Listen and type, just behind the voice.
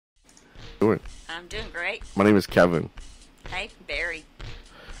Doing? I'm doing great. My name is Kevin. Hey, Barry.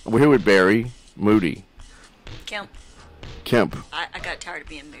 We're here with Barry Moody. Kemp. Kemp. I got tired of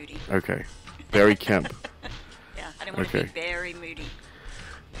being moody. Okay. Barry Kemp. Yeah, I didn't want to be very moody.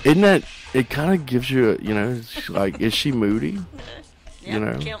 Isn't that, it kind of gives you, it's like, is she moody?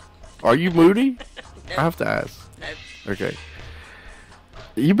 Yeah, Kemp. Are you moody? No. I have to ask. No. Okay.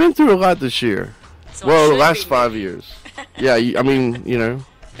 You've been through a lot this year. So Well, the I last should be 5 moody. years. Yeah,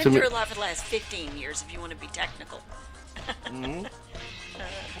 Been through a lot for the last 15 years, if you want to be technical.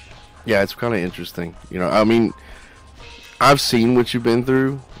 Yeah, it's kind of interesting. I've seen what you've been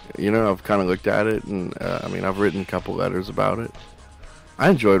through. I've kind of looked at it, and I've written a couple letters about it. I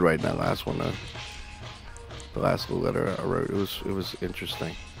enjoyed writing that last one, though. The last little letter I wrote, it was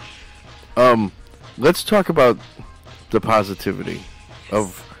interesting. Let's talk about the positivity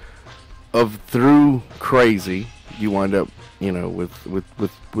of through crazy, you wind up,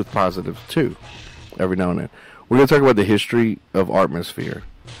 with positive too, every now and then. We're going to talk about the history of Artmosphere,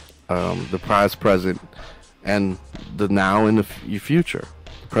 the past, present, and the now and the future.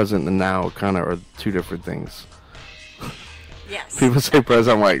 The present and the now kind of are two different things. Yes. People say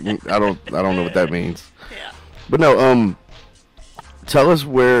present, I'm like, I don't know what that means. Yeah. But no, tell us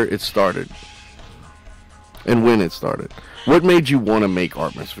where it started and when it started. What made you want to make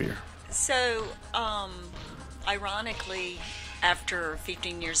Artmosphere? So, ironically, after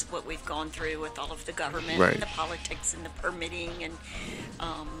 15 years of what we've gone through with all of the government Right. and the politics and the permitting and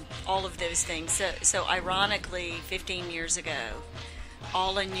all of those things, so ironically, 15 years ago,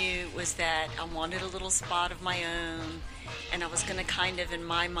 all I knew was that I wanted a little spot of my own, and I was going to kind of, in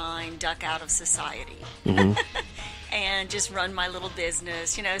my mind, duck out of society. Mm-hmm. And just run my little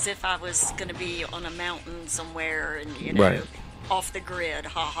business, as if I was going to be on a mountain somewhere and, Right. off the grid,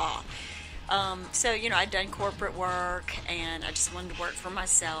 ha-ha. So, I'd done corporate work, and I just wanted to work for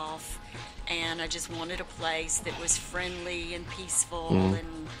myself, and I just wanted a place that was friendly and peaceful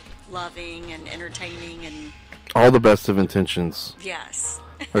and loving and entertaining and... All the best of intentions. Yes.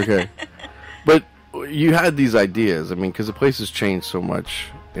 Okay. But you had these ideas, because the place has changed so much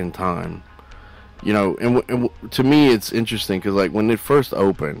in time. And to me, it's interesting because, like, when it first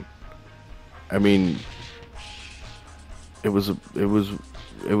opened, it was a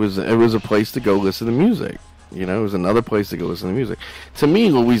place to go listen to music. It was another place to go listen to music. To me,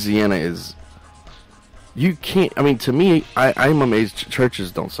 Louisiana is. You can't. To me, I'm amazed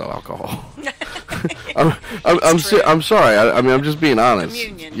churches don't sell alcohol. I'm sorry. I'm just being honest.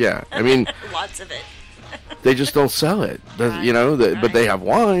 Communion. Yeah. Lots of it. They just don't sell it, Right. but they have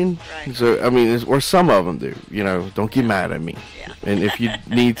wine. Right. So or some of them do. Don't get mad at me. Yeah. And if you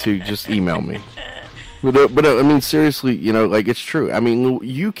need to, just email me. But seriously, like, it's true.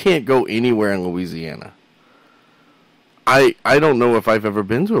 You can't go anywhere in Louisiana. I don't know if I've ever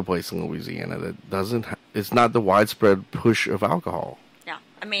been to a place in Louisiana that doesn't. It's not the widespread push of alcohol. Yeah.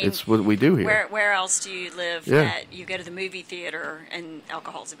 It's what we do here. Where else do you live that you go to the movie theater and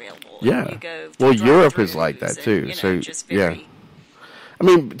alcohol's available? Yeah. And you go Well, to Europe is drive-thrus like that and, too. So just very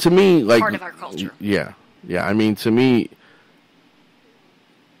to me, like, part of our culture. Yeah. To me,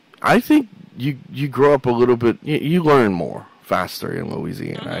 I think you grow up a little bit. You learn more faster in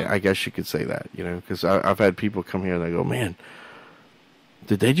Louisiana. Mm-hmm. I guess you could say that. Because I've had people come here and they go, man,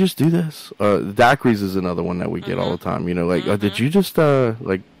 did they just do this? Daiquiris is another one that we get all the time. Did you just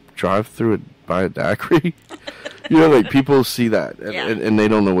drive through it by a daiquiri? Like, people see that and they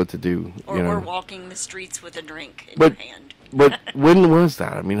don't know what to do. Or walking the streets with a drink in But- your hand. But when was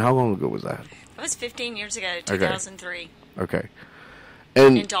that? How long ago was that? That was 15 years ago, 2003. Okay.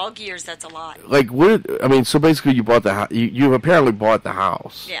 And In dog years, that's a lot. like, what? So basically, you bought the house. You apparently bought the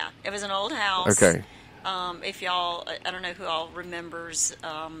house. Yeah, it was an old house. Okay. If y'all, I don't know who all remembers,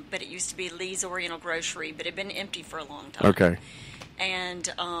 but it used to be Lee's Oriental Grocery, but it had been empty for a long time. Okay. And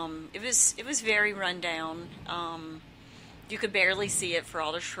it was very run down. You could barely see it for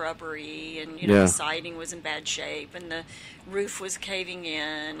all the shrubbery, and the siding was in bad shape, and the roof was caving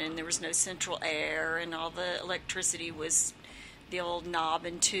in, and there was no central air, and all the electricity was the old knob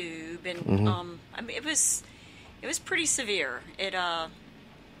and tube, and it was pretty severe.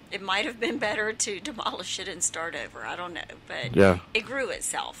 It might have been better to demolish it and start over. I don't know, but it grew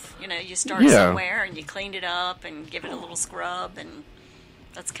itself. You start somewhere and you cleaned it up and give it a little scrub, and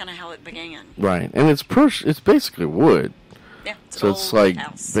that's kind of how it began. Right, and it's basically wood. Yeah, it's So an it's old like,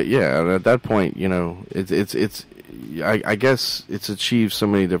 house. but yeah, at that point, it's. I guess it's achieved so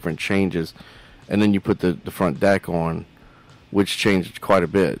many different changes, and then you put the front deck on, which changed quite a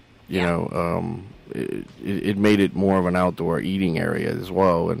bit. It made it more of an outdoor eating area as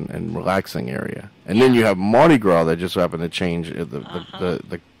well, and relaxing area. And then you have Mardi Gras that just happened to change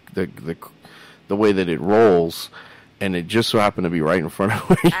the way that it rolls, and it just so happened to be right in front of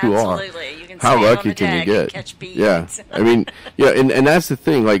where you are. Absolutely. You can How stand lucky on the can you deck get? and catch beads. Yeah, I mean, yeah, and that's the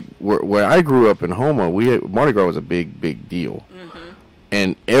thing. Like where I grew up in Houma, Mardi Gras was a big deal,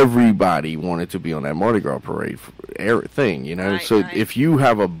 and everybody wanted to be on that Mardi Gras parade thing. You know, Right, so right. if you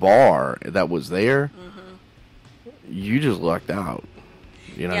have a bar that was there, you just lucked out.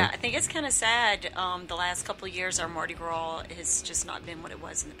 You know, Yeah, I think it's kind of sad. The last couple of years, our Mardi Gras has just not been what it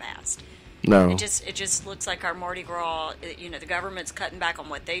was in the past. no, It just looks like our Mardi Gras. The government's cutting back on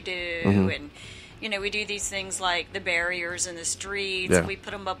what they do, and we do these things like the barriers in the streets. Yeah. And we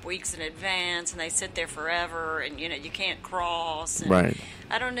put them up weeks in advance, and they sit there forever, and you can't cross. And right.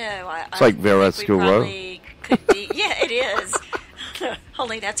 I don't know. It's like Vera think we Skill Road. probably could be. Yeah, it is.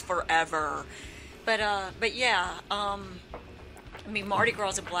 Only that's forever. But yeah. I mean, Mardi Gras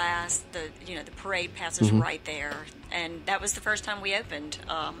is a blast. The parade passes right there, and that was the first time we opened.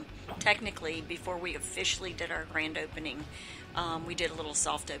 Technically, before we officially did our grand opening, we did a little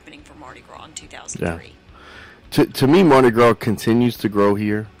soft opening for Mardi Gras in 2003. To me, Mardi Gras continues to grow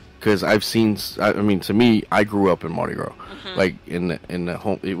here because I've seen. I mean, to me, I grew up in Mardi Gras, like in the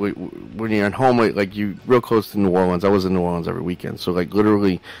home. When you're in home, like you real close to New Orleans. I was in New Orleans every weekend, so like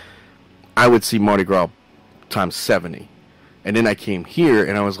literally, I would see Mardi Gras times 70. And then I came here,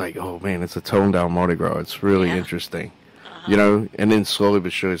 and I was like, "Oh man, it's a toned down Mardi Gras. It's really interesting, you know." And then slowly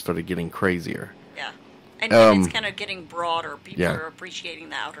but surely, it started getting crazier. Yeah, and it's kind of getting broader. People yeah. are appreciating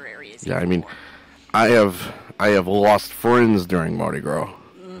the outer areas. Yeah, I even mean, more. I have lost friends during Mardi Gras.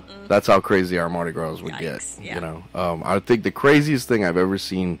 That's how crazy our Mardi Gras would Yikes, get. yeah. You know, I think the craziest thing I've ever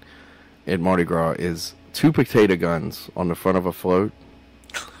seen in Mardi Gras is 2 potato guns on the front of a float.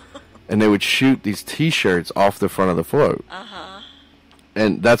 And they would shoot these T-shirts off the front of the float.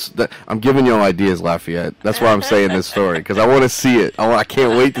 And I'm giving you all ideas, Lafayette. That's why I'm saying this story, because I want to see it. I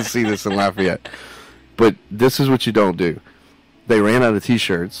can't wait to see this in Lafayette. But this is what you don't do. They ran out of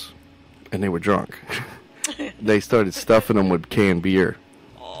T-shirts, and they were drunk. They started stuffing them with canned beer.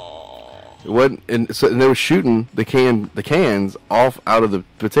 It wasn't, and they were shooting the cans off out of the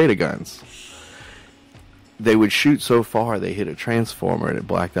potato guns. They would shoot so far they hit a transformer and it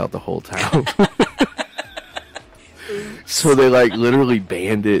blacked out the whole town. So they like literally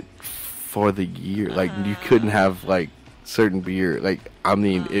banned it for the year. Like you couldn't have like certain beer. Like I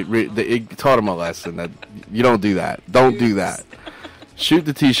mean, it taught them a lesson that you don't do that. Don't do that. Shoot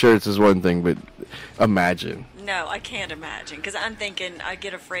the T-shirts is one thing, but imagine. No, I can't imagine, because I'm thinking I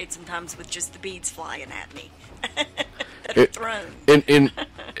get afraid sometimes with just the beads flying at me that are thrown.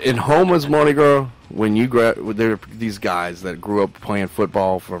 In Homa's Mardi Gras, when there are these guys that grew up playing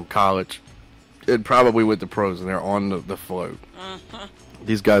football from college, and probably with the pros, and they're on the float.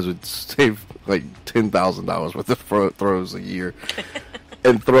 These guys would save like $10,000 worth of throws a year,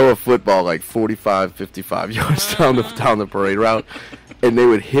 and throw a football like 45, 55 yards down the parade route, and they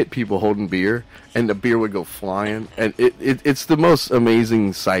would hit people holding beer, and the beer would go flying, and it's the most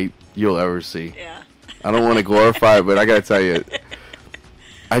amazing sight you'll ever see. Yeah. I don't want to glorify it, but I gotta tell you,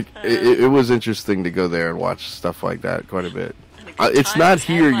 it was interesting to go there and watch stuff like that quite a bit. It's not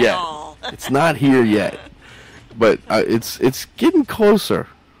here yet. It's not here yet, but it's getting closer.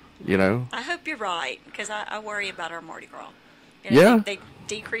 You know. I hope you're right, because I worry about our Mardi Gras. Yeah. They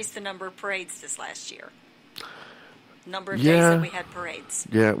decreased the number of parades this last year. Number of days that we had parades.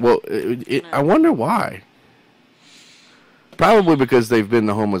 Yeah. Well, I wonder why. Probably because they've been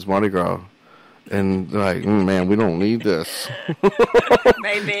to Homa's Mardi Gras. And they're like, man, we don't need this.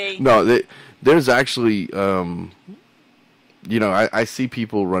 Maybe. No, there's actually, I see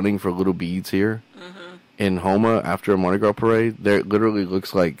people running for little beads here in Homa after a Mardi Gras parade. It literally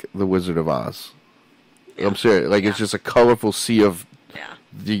looks like the Wizard of Oz. Yeah. I'm serious. Like, it's just a colorful sea of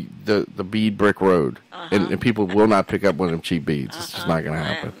the bead brick road. And people will not pick up one of them cheap beads. It's just not going to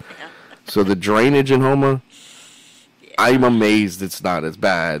happen. Yeah. So the drainage in Homa, I'm amazed it's not as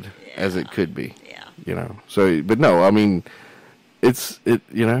bad as it could be. Yeah. You know. So, but no, I mean, I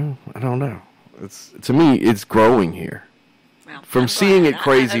don't know. To me, it's growing here. Well, From seeing it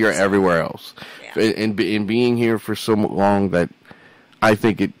crazier so. everywhere else. Yeah. And being here for so long that I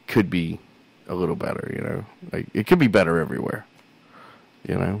think it could be a little better, you know. Like, it could be better everywhere.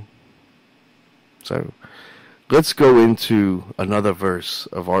 You know. So, let's go into another verse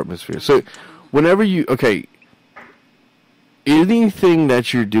of Atmosphere. So, whenever anything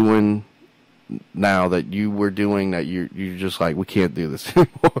that you're doing now that you were doing that you're just like, we can't do this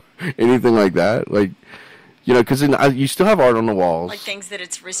anymore. Anything like that? Like, you know, because you still have art on the walls. Like things that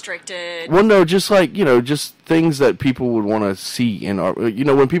it's restricted. Well, no, just like, just things that people would want to see in art. You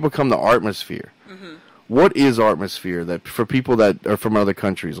know, when people come to Atmosphere, what is atmosphere that for people that are from other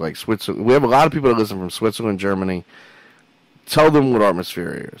countries like Switzerland? We have a lot of people that listen from Switzerland, Germany. Tell them what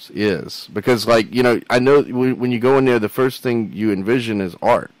atmosphere is because, like, you know, I know when you go in there, the first thing you envision is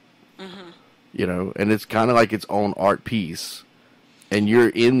art. Mm-hmm. You know, and it's kind of like its own art piece. And you're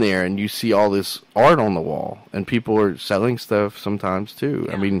in there and you see all this art on the wall, and people are selling stuff sometimes too.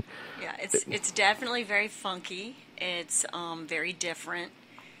 Yeah. I mean, yeah, it's definitely very funky. It's very different,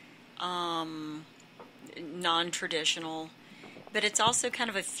 non-traditional, but it's also kind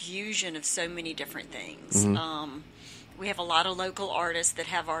of a fusion of so many different things. Mm-hmm. We have a lot of local artists that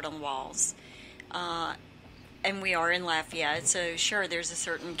have art on walls, and we are in Lafayette, so sure, there's a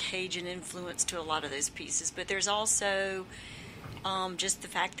certain Cajun influence to a lot of those pieces, but there's also just the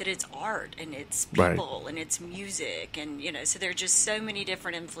fact that it's art and it's people right. and it's music, and you know, so there are just so many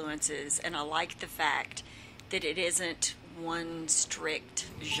different influences, and I like the fact that it isn't one strict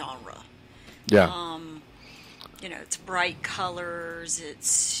genre. Yeah. You know, it's bright colors.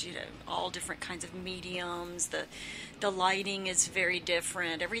 It's, you know, all different kinds of mediums. The lighting is very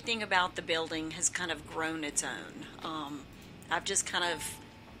different. Everything about the building has kind of grown its own. I've just kind of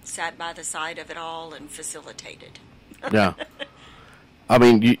sat by the side of it all and facilitated. Yeah. I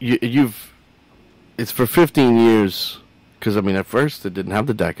mean, you've it's for 15 years because, I mean, at first it didn't have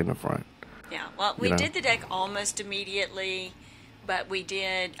the deck in the front. Yeah, well, we did the deck almost immediately, but we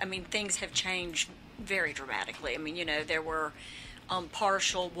did, I mean, things have changed very dramatically. I mean, you know, there were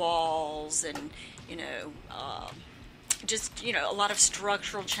partial walls and, you know, just, you know, a lot of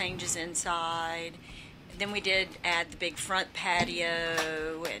structural changes inside. Then we did add the big front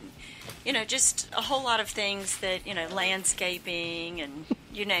patio and, you know, just a whole lot of things that, you know, landscaping and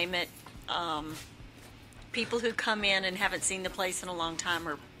you name it. People who come in and haven't seen the place in a long time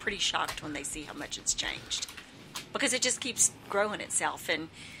are pretty shocked when they see how much it's changed because it just keeps growing itself. And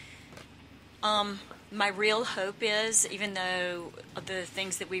my real hope is, even though the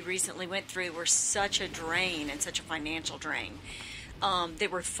things that we recently went through were such a drain and such a financial drain,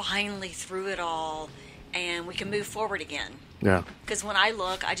 that we're finally through it all and we can move forward again. Yeah. Because when I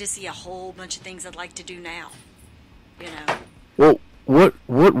look, I just see a whole bunch of things I'd like to do now. You know. Well,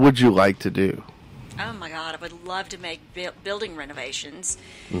 what would you like to do? Oh my God, I would love to make building renovations.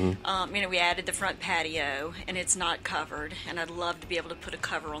 Mm-hmm. You know, we added the front patio, and it's not covered, and I'd love to be able to put a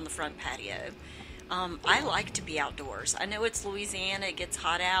cover on the front patio. I like to be outdoors. I know it's Louisiana, it gets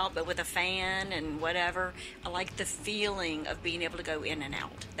hot out, but with a fan and whatever, I like the feeling of being able to go in and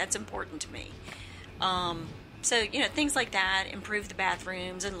out. That's important to me. So, you know, things like that, improve the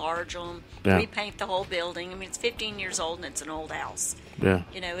bathrooms, enlarge them, repaint the whole building. I mean, it's 15 years old and it's an old house. Yeah.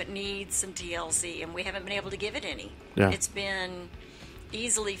 You know, it needs some TLC, and we haven't been able to give it any. Yeah. It's been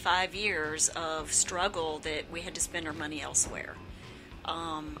easily 5 years of struggle that we had to spend our money elsewhere.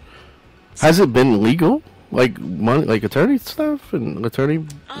 Has it been legal? Like money, like attorney stuff and attorney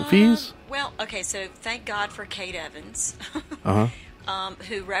fees? Well, okay, so thank God for Kate Evans. Uh-huh.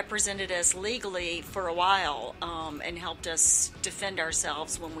 Who represented us legally for a while and helped us defend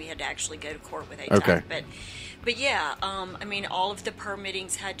ourselves when we had to actually go to court with ATAC. Okay. But yeah, I mean, all of the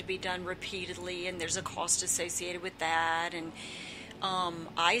permittings had to be done repeatedly, and there's a cost associated with that. And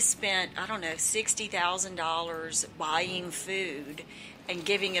I spent, I don't know, $60,000 buying food and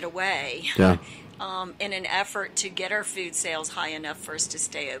giving it away. Yeah. In an effort to get our food sales high enough for us to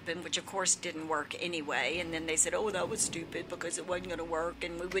stay open, which of course didn't work anyway. And then they said, oh, that was stupid because it wasn't going to work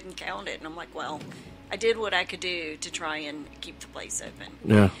and we wouldn't count it. And I'm like, well, I did what I could do to try and keep the place open.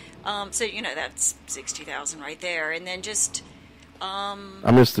 Yeah. So, you know, that's $60,000 right there. And then just... I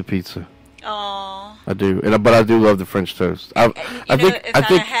miss the pizza. Oh, I do, but I do love the French toast. I think if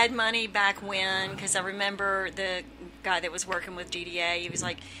I had money back when, because I remember the guy that was working with GDA, he was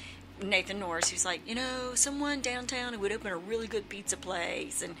like, Nathan Norris, who's like, you know, someone downtown who would open a really good pizza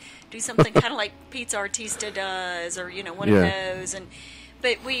place and do something kind of like Pizza Artista does, or, you know, one of those.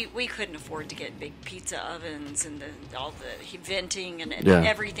 But we couldn't afford to get big pizza ovens and all the venting and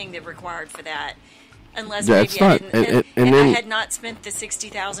everything that required for that. Unless maybe I didn't, and I had not spent the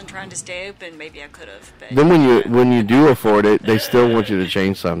 $60,000 trying to stay open, maybe I could have. But then when you do afford it, they still want you to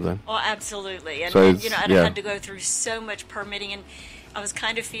change something. Well, absolutely, and, so and you know, I had to go through so much permitting, and I was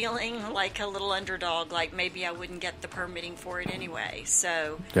kind of feeling like a little underdog, like maybe I wouldn't get the permitting for it anyway.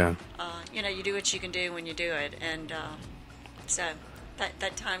 So, you know, you do what you can do when you do it, and so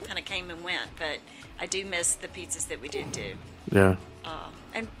that time kind of came and went. But I do miss the pizzas that we did do. Yeah.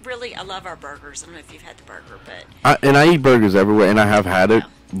 And really, I love our burgers. I don't know if you've had the burger, but... I eat burgers everywhere, and I have had it,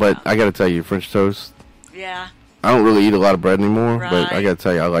 but I got to tell you, French toast... Yeah. I don't really eat a lot of bread anymore, but I got to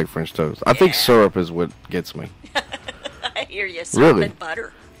tell you, I like French toast. I think syrup is what gets me. I hear you. Syrup and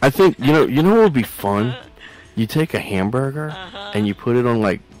butter. I think you know what would be fun. You take a hamburger and you put it on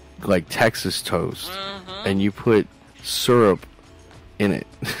like Texas toast, and you put syrup in it.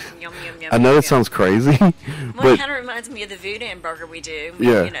 Yum, yum, yum, I know yum, it sounds crazy, well, but it kind of reminds me of the Voodoo burger we do.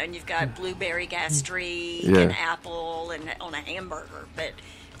 Yeah. And you've got blueberry gastrique Yeah. and apple and on a hamburger, but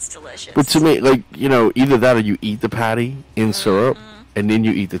it's delicious. but to me, like either that or you eat the patty in syrup and then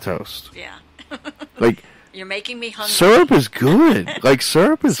you eat the toast. Yeah. Like You're making me hungry. syrup is good. Like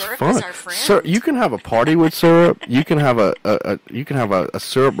syrup is Syrup fun. is our friend. You can have a party with syrup. You can have a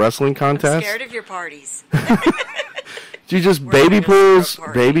syrup wrestling I'm contest. scared of your parties. You just We're baby having a syrup pools,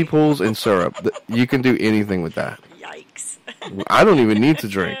 party. baby pools, and syrup. You can do anything with that. Yikes. I don't even need to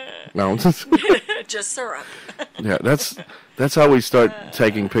drink. No, Just syrup. yeah, that's how we start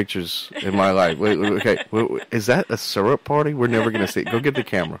taking pictures in my life. Wait, okay, is that a syrup party? We're never gonna see it. Go get the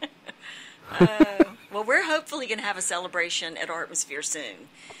camera. Well, we're hopefully going to have a celebration at Atmosphere soon.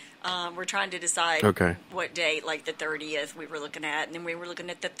 We're trying to decide Okay. what date, like the 30th we were looking at, and then we were looking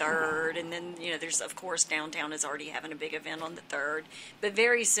at the 3rd, and then, there's, of course, downtown is already having a big event on the 3rd. But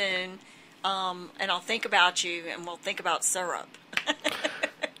very soon, and I'll think about you, and we'll think about syrup.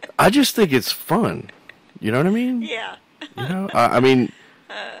 I just think it's fun. You know what I mean? Yeah. I mean,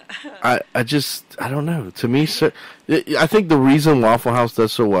 I don't know. To me, I think the reason Waffle House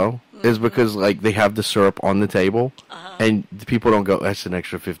does so well is because like they have the syrup on the table, and the people don't go, "That's an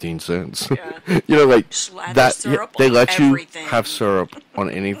extra 15 cents." Yeah. Like Slather that. syrup They on let everything. you have syrup on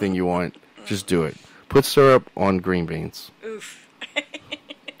anything you want. Just do it. Put syrup on green beans. Oof.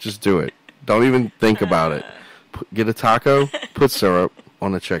 Just do it. Don't even think about it. Get a taco. Put syrup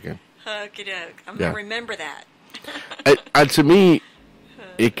on the chicken. Okie doke. I'm Yeah. going to remember that. To me,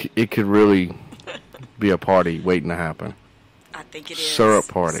 it could really be a party waiting to happen. I think it is. Syrup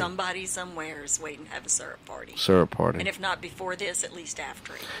party. Somebody somewhere is waiting to have a syrup party. Syrup party. And if not before this, at least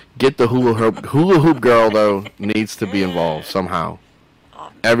after it. Get the hula hoop girl though needs to be involved somehow.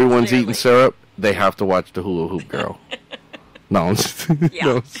 Everyone's Clearly. eating syrup. They have to watch the hula hoop girl. No, Yeah.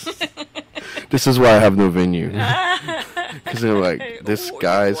 no. This is why I have no venue. Because they're like, this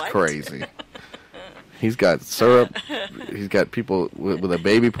guy's What? crazy. He's got syrup. He's got people with a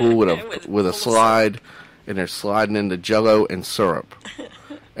baby pool with Full a of slide, and they're sliding into Jello and syrup.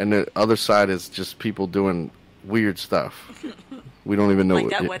 And the other side is just people doing weird stuff. We don't even know. Like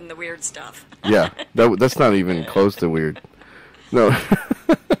that wasn't the weird stuff. Yeah, that's not even close to weird. No.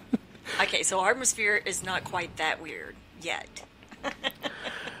 Okay, so Atmosphere is not quite that weird yet.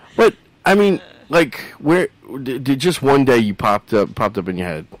 But I mean, like, where did just one day you popped up in your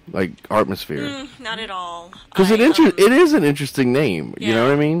head, like Atmosphere? Not at all. Because it is an interesting name. You know Yeah.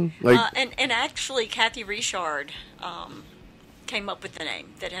 what I mean? Like, and actually, Kathy Richard came up with the name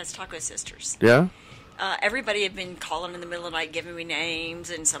that has Taco Sisters. yeah. Everybody had been calling in the middle of the night, giving me names,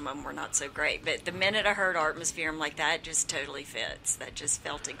 and some of them were not so great. But the minute I heard Atmosphere, I'm like, that just totally fits. That just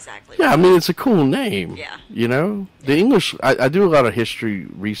felt exactly Yeah, right. I mean, it's a cool name. Yeah. You know? The English, I do a lot of history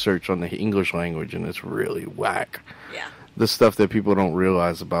research on the English language, and it's really whack. Yeah. The stuff that people don't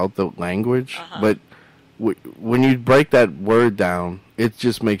realize about the language. But when you break that word down, it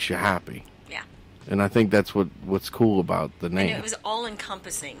just makes you happy. Yeah. And I think that's what's cool about the name. And it was all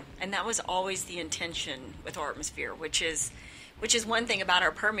encompassing, and that was always the intention with Atmosphere, which is one thing about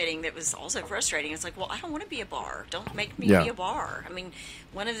our permitting that was also frustrating. It's like, well, I don't want to be a bar. Don't make me Yeah. be a bar. I mean,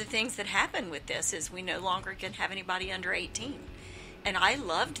 one of the things that happened with this is we no longer can have anybody under 18, and I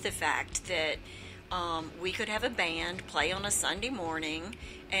loved the fact that we could have a band play on a Sunday morning,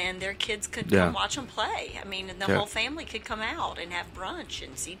 and their kids could Yeah. come watch them play. I mean, and the Yeah. whole family could come out and have brunch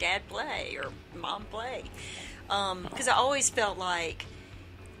and see Dad play or Mom play. Because I always felt like,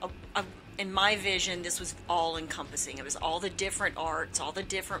 in my vision, this was all encompassing. It was all the different arts, all the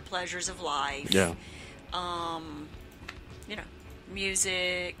different pleasures of life. Yeah.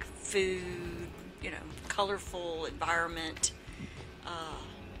 Music, food, colorful environment.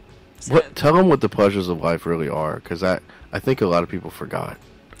 Tell them what the pleasures of life really are, because I think a lot of people forgot.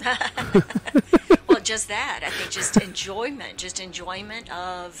 Well, just that. I think just enjoyment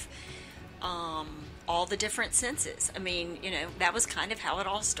of all the different senses. I mean, that was kind of how it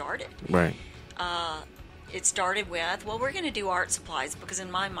all started. Right. It started with, well, we're going to do art supplies because in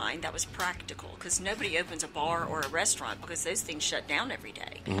my mind that was practical because nobody opens a bar or a restaurant because those things shut down every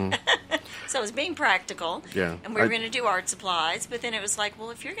day. So it was being practical. Yeah. And we were going to do art supplies, but then it was like,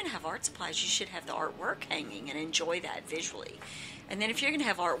 well, if you're going to have art supplies, you should have the artwork hanging and enjoy that visually. And then if you're going to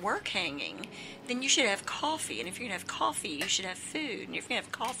have artwork hanging, then you should have coffee. And if you're going to have coffee, you should have food. And if you're going to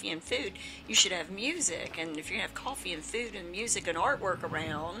have coffee and food, you should have music. And if you're going to have coffee and food and music and artwork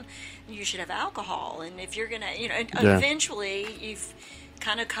around, you should have alcohol. And if you're going to, Yeah. eventually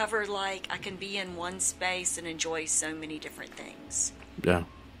kind of cover, like, I can be in one space and enjoy so many different things. Yeah.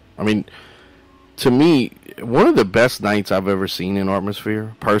 I mean, to me, one of the best nights I've ever seen in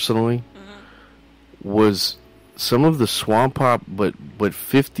Atmosphere, personally, was some of the swamp pop, but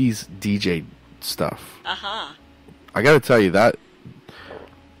 50s DJ stuff. I got to tell you, that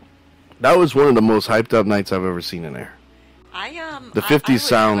was one of the most hyped up nights I've ever seen in there. The 50s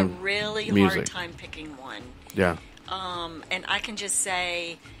sound have a really music. hard time picking one. Yeah. And I can just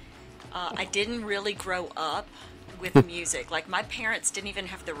say, I didn't really grow up with music. Like, my parents didn't even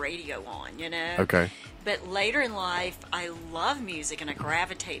have the radio on, you know? Okay. But later in life, I love music and I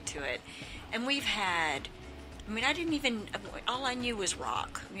gravitate to it. And we've had, I mean, all I knew was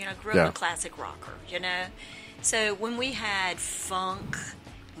rock. I mean, I grew up a classic rocker, you know? So when we had funk,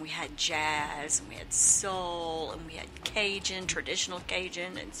 we had jazz, and we had soul, and we had Cajun, traditional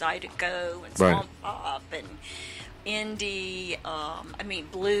Cajun, and Zydeco, and swamp pop, and indie,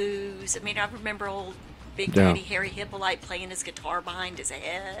 blues. I mean, I remember old Big Daddy Harry Hippolyte playing his guitar behind his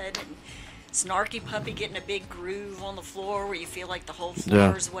head, and Snarky Puppy getting a big groove on the floor where you feel like the whole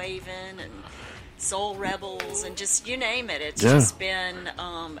floor's waving, and Soul Rebels, and just, you name it. It's just been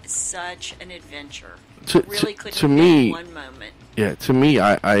such an adventure. Really couldn't have been one moment. Yeah, to me,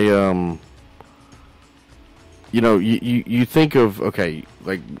 I you think of, okay,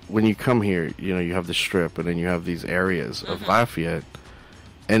 like when you come here, you know, you have the Strip, and then you have these areas of Lafayette,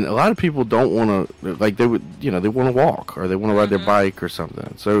 and a lot of people don't want to, like, they would, you know, they want to walk, or they want to ride their bike or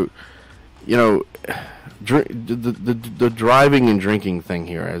something. So, you know, the driving and drinking thing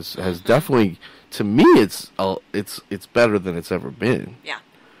here has definitely, to me, it's better than it's ever been. Yeah.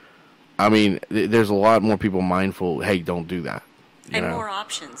 I mean, there's a lot more people mindful. Hey, don't do that. And more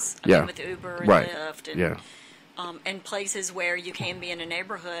options. I mean, with Uber and Lyft, and places where you can be in a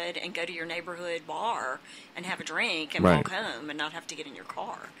neighborhood and go to your neighborhood bar and have a drink and walk home and not have to get in your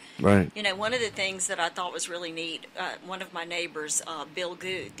car. Right. You know, one of the things that I thought was really neat, one of my neighbors, Bill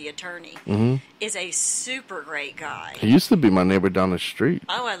Good, the attorney, is a super great guy. He used to be my neighbor down the street.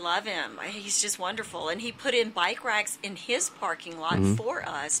 Oh, I love him. He's just wonderful. And he put in bike racks in his parking lot for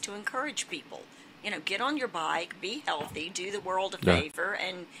us to encourage people. You know, get on your bike, be healthy, do the world a favor,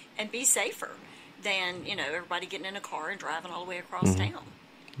 and be safer than, you know, everybody getting in a car and driving all the way across town.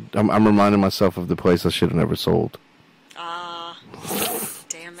 I'm reminding myself of the place I should have never sold.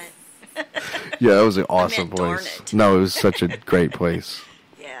 Damn it. Yeah, that was an awesome place. Darn it. No, it was such a great place.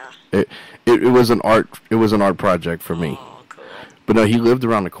 Yeah. It was an art project for me. Oh, cool. But no, he lived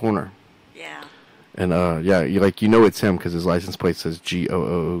around the corner. Yeah. And you know it's him because his license plate says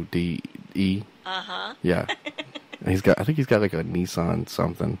Goode. Yeah. And I think he's got like a Nissan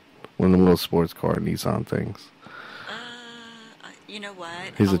something. One of the little sports car Nissan things. You know what?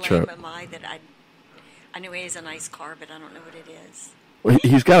 He's a trip. Am I that I know he has a nice car, but I don't know what it is. Well,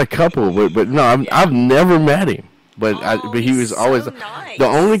 he's got a couple, but no, I've never met him. But he was always nice. The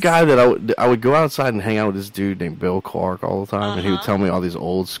only guy that I would go outside and hang out with this dude named Bill Clark all the time, and he would tell me all these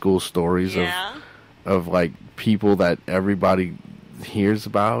old school stories of like people that everybody hears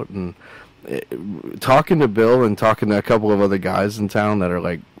about, and talking to Bill and talking to a couple of other guys in town that are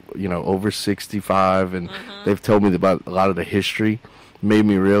like, you know, over 65, and they've told me about a lot of the history, made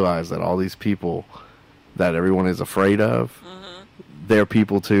me realize that all these people that everyone is afraid of, they're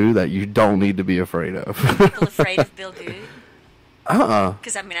people too that you don't need to be afraid of. People afraid of Bill Good?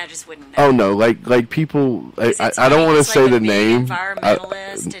 Because I mean, I just wouldn't know. Oh no, like people. I don't want to say the name.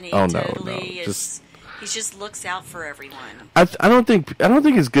 Environmentalist, and he just looks out for everyone. I don't think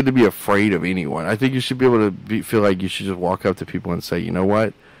it's good to be afraid of anyone. I think you should be able to feel like you should just walk up to people and say, you know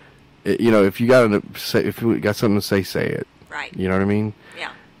what, if you got something to say it. Right. You know what I mean?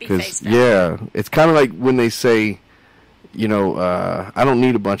 Yeah. Be face value. It's kind of like when they say, you know, I don't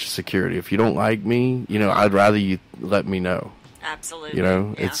need a bunch of security. If you don't like me, you know, I'd rather you let me know. Absolutely. You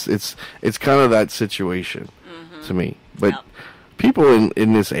know, it's kind of that situation to me. But people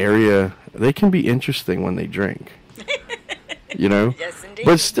in this area, they can be interesting when they drink. You know? Yes, indeed.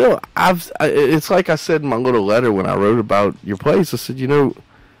 But still, it's like I said in my little letter when I wrote about your place. I said, you know,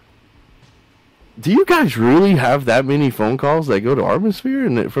 do you guys really have that many phone calls that go to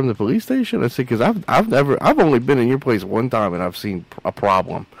Atmosphere from the police station? I said, because I've only been in your place one time and I've seen a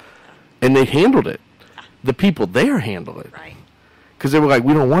problem, and they handled it. The people there handled it, right? Because they were like,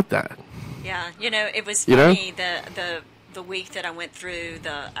 we don't want that. Yeah, you know, it was funny the week that I went through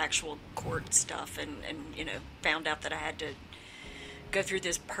the actual court stuff and you know, found out that I had to go through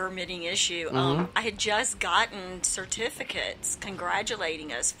this permitting issue. I had just gotten certificates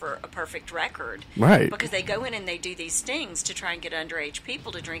congratulating us for a perfect record. Right. Because they go in and they do these things to try and get underage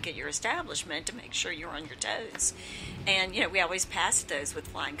people to drink at your establishment to make sure you're on your toes. And, we always passed those with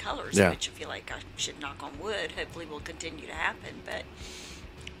flying colors, which I feel like I should knock on wood. Hopefully will continue to happen. But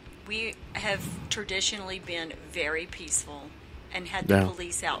we have traditionally been very peaceful and had the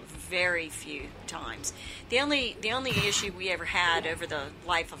police out very few times. The only issue we ever had over the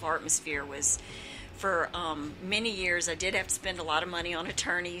life of Atmosphere was for many years I did have to spend a lot of money on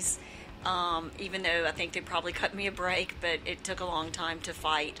attorneys, even though I think they probably cut me a break, but it took a long time to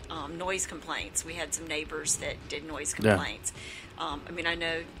fight noise complaints. We had some neighbors that did noise complaints. I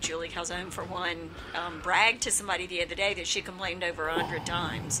know Julie Calzone, for one, bragged to somebody the other day that she complained over 100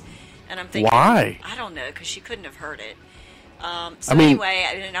 times. And I'm thinking, why? I don't know, because she couldn't have heard it. Anyway,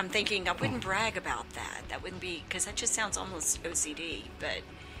 and I'm thinking I wouldn't brag about that. That wouldn't be, because that just sounds almost OCD. But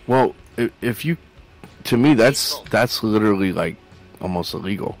if you, to me, that's literally like almost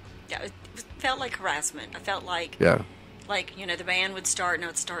illegal. Yeah, it felt like harassment. I felt like the band would start and I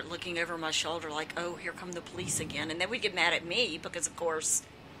would start looking over my shoulder like, oh, here come the police again, and then we'd get mad at me because of course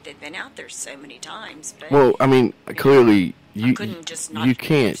they'd been out there so many times. But clearly. You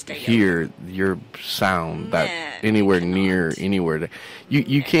can't hear over. your sound anywhere near anywhere.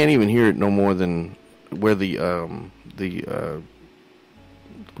 You can't even hear it no more than where the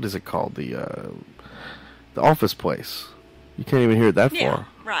what is it called, the office place. You can't even hear it that far.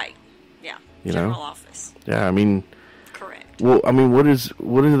 Right. Yeah. General office. Yeah, correct. Well,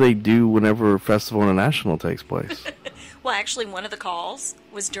 what do they do whenever Festival International takes place? Well, actually, one of the calls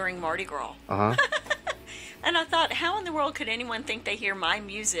was during Mardi Gras. And I thought, how in the world could anyone think they hear my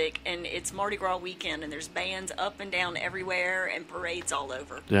music and it's Mardi Gras weekend and there's bands up and down everywhere and parades all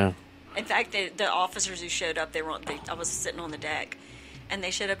over? Yeah. In fact, the officers who showed up, I was sitting on the deck, and they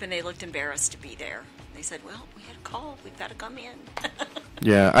showed up and they looked embarrassed to be there. They said, well, we had a call. We've got to come in.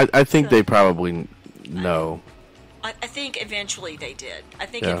 Yeah, I think they probably know. I think eventually they did. I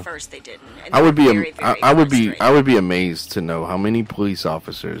think at first they didn't. And I would be very, very I would be amazed to know how many police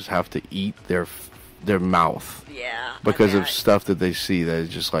officers have to eat their mouth. Yeah. Because of stuff that they see that is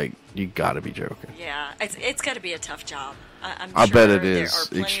just like, you got to be joking. Yeah, it's got to be a tough job. I bet it is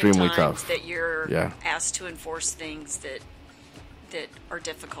extremely tough. That you're asked to enforce things that are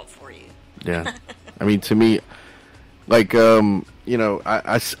difficult for you. Yeah. To me, like,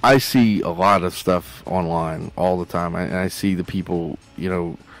 I see a lot of stuff online all the time. I see the people,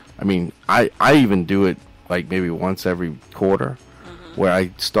 I even do it like maybe once every quarter, where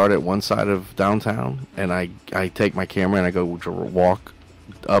I start at one side of downtown and I take my camera and I go to walk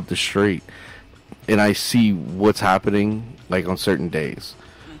up the street and I see what's happening like on certain days,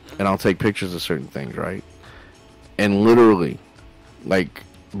 and I'll take pictures of certain things, right? And literally, like,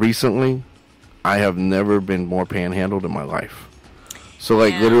 recently, I have never been more panhandled in my life. So,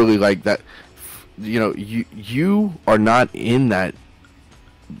 like, literally, like, that, you are not in that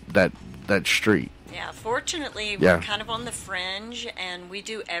street. Yeah, fortunately, we're kind of on the fringe, and we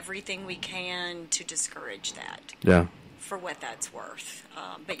do everything we can to discourage that. Yeah. For what that's worth.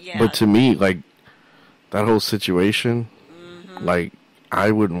 But to me, like, that whole situation, like,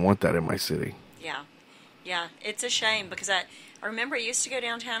 I wouldn't want that in my city. Yeah. Yeah, it's a shame because I remember I used to go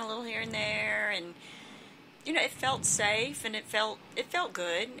downtown a little here and there, and, it felt safe, and it felt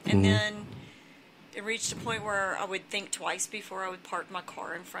good, and then it reached a point where I would think twice before I would park my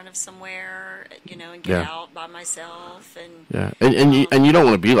car in front of somewhere, and get out by myself. And and you don't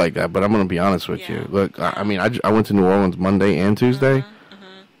want to be like that, but I'm going to be honest with you. Look, I went to New Orleans Monday and Tuesday.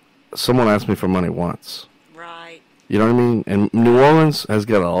 Someone asked me for money once. Right. You know what I mean? And New Orleans has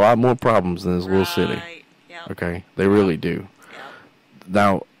got a lot more problems than this little city. Yep. Okay? They really do. Yep.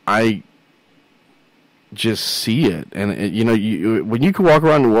 Now, I just see it. And, when you can walk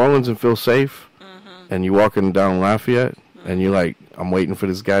around New Orleans and feel safe, and you're walking down Lafayette, and you're like, I'm waiting for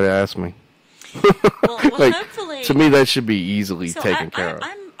this guy to ask me. Well, like, hopefully, to me, that should be easily taken care of.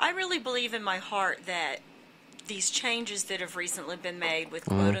 I really believe in my heart that these changes that have recently been made with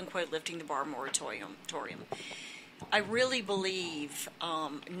quote-unquote lifting the bar moratorium, I really believe,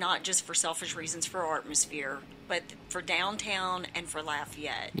 not just for selfish reasons for Atmosphere, but for downtown and for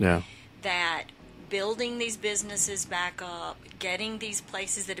Lafayette, that building these businesses back up, getting these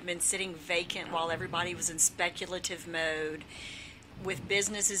places that have been sitting vacant while everybody was in speculative mode with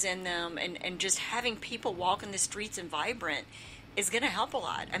businesses in them, and just having people walk in the streets and vibrant is going to help a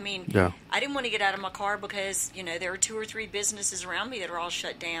lot. I didn't want to get out of my car because, there are 2 or 3 businesses around me that are all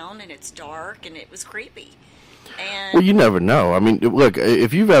shut down, and it's dark, and it was creepy. And well, you never know. Look,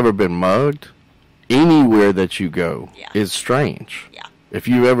 if you've ever been mugged, anywhere that you go Yeah. is strange. Yeah. If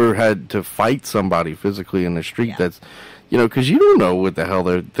you ever had to fight somebody physically in the street, Yeah. that's, because you don't know what the hell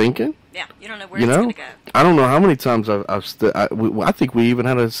they're thinking. Yeah, you don't know where it's going to go. I don't know how many times I think we even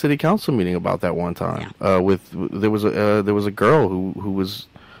had a city council meeting about that one time. Yeah. There was a girl who was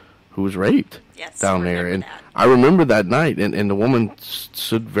raped Yes, down I there, remember and that. I remember that night. And the woman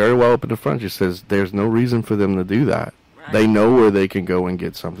stood very well up in the front. She says, "There's no reason for them to do that. Right. They know where they can go and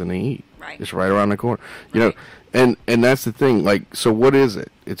get something to eat. Right. It's right around the corner. Right. And that's the thing. Like, so what is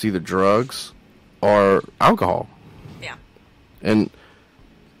it? It's either drugs or alcohol. Yeah. And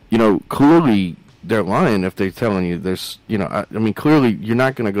clearly they're lying if they're telling you there's, I mean, clearly you're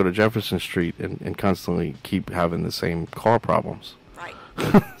not going to go to Jefferson Street and constantly keep having the same car problems. Right.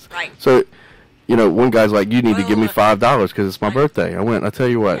 Right. So, one guy's like, you need to give me Well, $5 because it's my right. birthday. I tell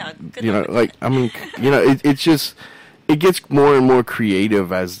you what, Yeah, good luck with like, that. I mean, it's just, it gets more and more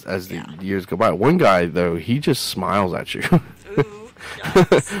creative as the years go by. One guy, though, he just smiles at you. Ooh,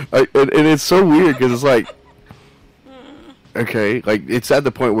 yes. And it's so weird because it's like, okay, like it's at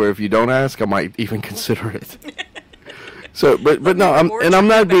the point where if you don't ask, I might even consider it. So, but no, I'm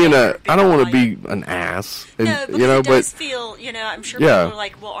not being I don't want to be an ass, and, No, because it but does feel, I'm sure Yeah. people are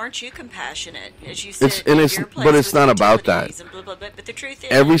like, well, aren't you compassionate? As you said, but it's not about that. And blah, blah, blah. But the truth is,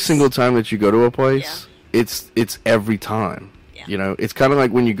 every single time that you go to a place, it's every time. Yeah. It's kind of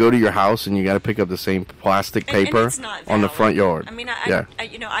like when you go to your house and you got to pick up the same plastic and paper it's not on the valid. front yard. I mean,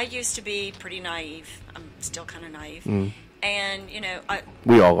 I used to be pretty naive. I'm still kind of naive. And,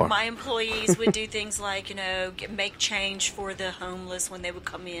 We all are. My employees would do things like, make change for the homeless when they would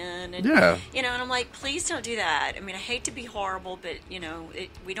come in. And, Yeah. And I'm like, please don't do that. I mean, I hate to be horrible, but,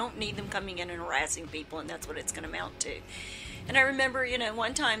 we don't need them coming in and harassing people, and that's what it's going to amount to. And I remember,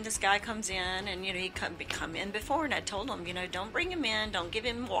 one time this guy comes in, and, he'd come in before, and I told him, don't bring him in, don't give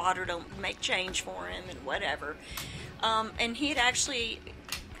him water, don't make change for him, and whatever. And he had actually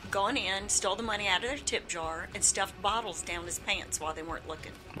gone in, stole the money out of their tip jar, and stuffed bottles down his pants while they weren't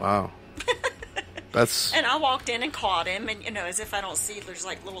looking. Wow. That's. And I walked in and caught him, and as if I don't see, there's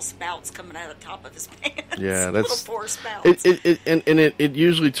like little spouts coming out of the top of his pants. Yeah, that's little poor spouts. It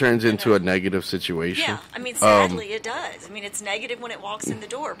usually turns into a negative situation. Yeah, I mean, sadly, it does. I mean, it's negative when it walks in the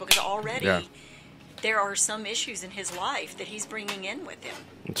door because already there are some issues in his life that he's bringing in with him.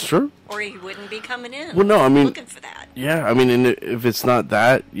 It's true. Or he wouldn't be coming in. Well, no, I mean, looking for that. Yeah, I mean, and if it's not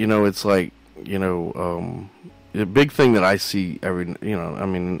that, it's like, the big thing that I see every, I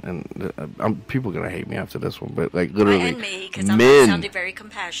mean, and people are gonna hate me after this one, but like literally, And me, because I'm sounding very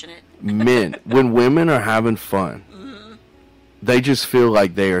compassionate. Men, when women are having fun, they just feel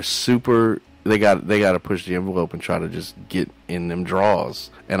like they are super. They got to push the envelope and try to just get in them draws.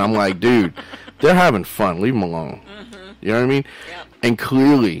 And I'm like, dude, they're having fun. Leave them alone. You know what I mean? Yep. And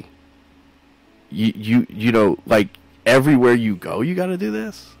clearly, you like everywhere you go, you got to do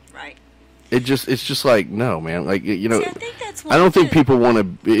this. Right. It's just like, no, man. Like, See, I think that's I don't think people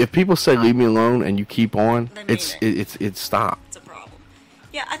want to. If people say leave me alone and you keep on, They mean it's stop. It's a problem.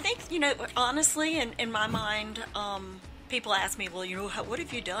 Yeah, I think, honestly, in my mind, people ask me, well, what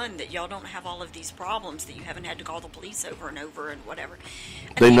have you done that y'all don't have all of these problems, that you haven't had to call the police over and over and whatever?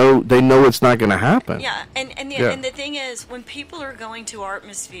 They know it's not going to happen. Yeah, and the thing is, when people are going to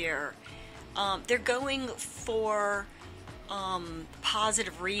Artmosphere, they're going for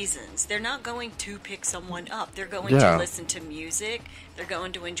positive reasons. They're not going to pick someone up. They're going to listen to music. They're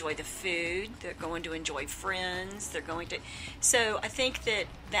going to enjoy the food. They're going to enjoy friends. They're going to. So I think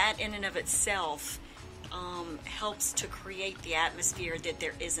that in and of itself helps to create the atmosphere that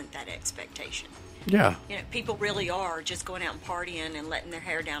there isn't that expectation. Yeah. People really are just going out and partying and letting their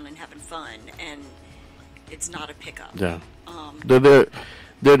hair down and having fun, and it's not a pickup. Yeah.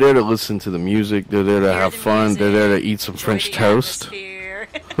 They're there to listen to the music. They're there to have fun. Music, they're there to eat some French toast.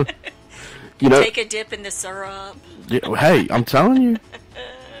 Take a dip in the syrup. Yeah, hey, I'm telling you,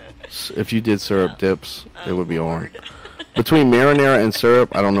 if you did syrup dips, it would be on. Between marinara and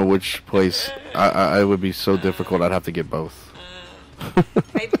syrup, I don't know which place. I would be so difficult. I'd have to get both.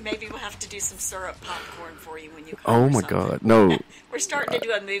 Maybe we'll have to do some syrup popcorn for you when you come. Oh my God, no! We're starting to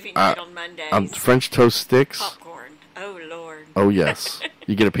do a movie night on Mondays. French toast sticks. Popcorn. Oh Lord. Oh yes.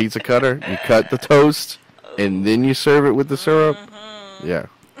 You get a pizza cutter. You cut the toast, and then you serve it with the syrup. Yeah.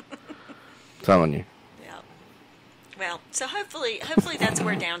 Telling you. Yeah. Well, so hopefully that's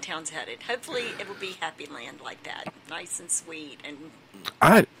where downtown's headed. Hopefully it will be Happy Land like that, nice and sweet and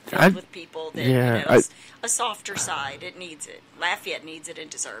filled with people that a softer side. It needs it. Lafayette needs it and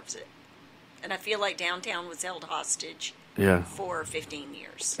deserves it. And I feel like downtown was held hostage. Yeah. For 15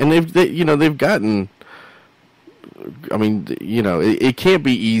 years. And they've gotten I mean, it can't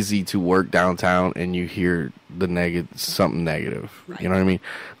be easy to work downtown and you hear something negative. Right. You know what I mean?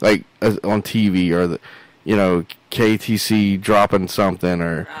 Like on TV or KTC dropping something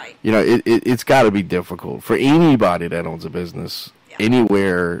or, right. It's got to be difficult for anybody that owns a business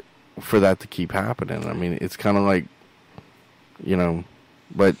anywhere for that to keep happening. I mean, it's kind of like,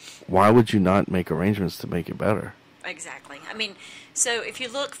 but why would you not make arrangements to make it better? Exactly. I mean, so if you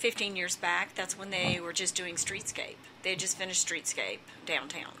look 15 years back, that's when they were just doing Streetscape. They had just finished Streetscape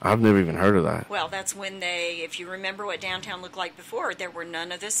downtown. I've never even heard of that. Well, that's when if you remember what downtown looked like before, there were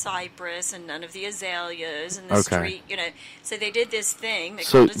none of the cypress and none of the azaleas and the street, So they did this thing. They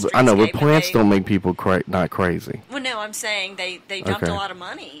called it Streetscape. I know, but plants don't make people not crazy. Well, no, I'm saying they dumped a lot of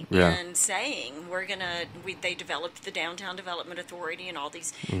money in saying they developed the Downtown Development Authority and all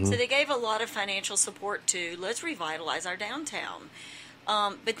these. Mm-hmm. So they gave a lot of financial support to let's revitalize our downtown.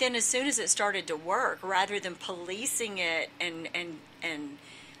 But then as soon as it started to work, rather than policing it and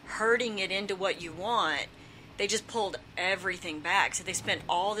herding it into what you want, they just pulled everything back. So they spent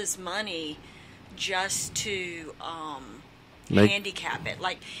all this money just to handicap it.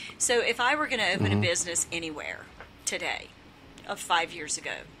 Like, so if I were going to open a business anywhere today, of 5 years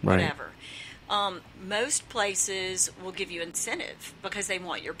ago, whatever, most places will give you incentive because they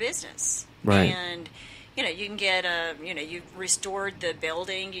want your business. Right. And you can get you've restored the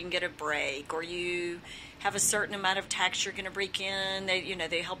building, you can get a break, or you have a certain amount of tax you're going to bring in.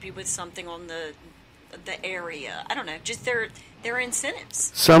 They help you with something on the area. I don't know, just their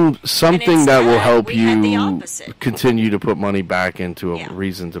incentives. Something that will help you continue to put money back into a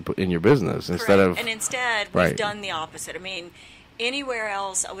reason to put in your business. Correct. Instead we've done the opposite. I mean, anywhere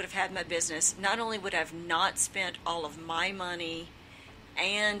else I would have had my business, not only would I have not spent all of my money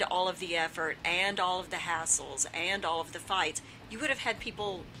and all of the effort and all of the hassles and all of the fights, you would have had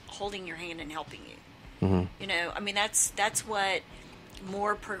people holding your hand and helping you. Mm-hmm. I mean, that's what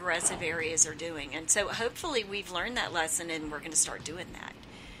more progressive areas are doing. And so hopefully we've learned that lesson and we're going to start doing that.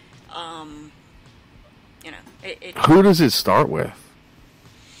 Who does it start with?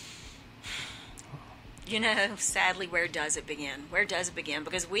 Sadly, where does it begin? Where does it begin?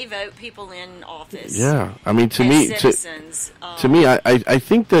 Because we vote people in office. Yeah, I mean, to me, citizens, to me, I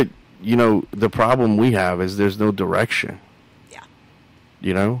think that the problem we have is there's no direction. Yeah.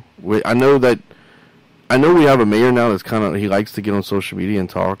 I know we have a mayor now that's he likes to get on social media and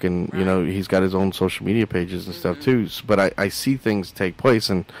talk, and he's got his own social media pages and stuff too. But I see things take place,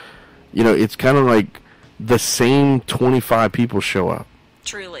 and it's kind of like the same 25 people show up.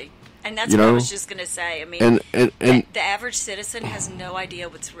 Truly. And that's what I was just going to say. I mean, and the average citizen has no idea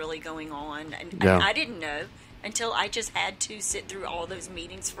what's really going on. And I didn't know until I just had to sit through all those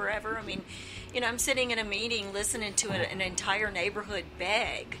meetings forever. I mean, I'm sitting in a meeting listening to an entire neighborhood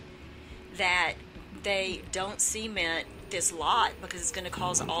beg that they don't cement this lot because it's going to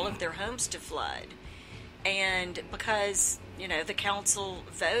cause all of their homes to flood. And because, the council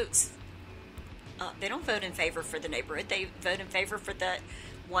votes, they don't vote in favor for the neighborhood. They vote in favor for the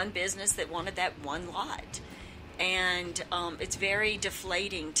one business that wanted that one lot. And it's very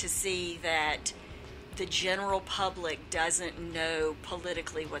deflating to see that the general public doesn't know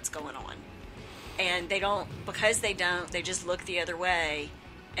politically what's going on. And they just look the other way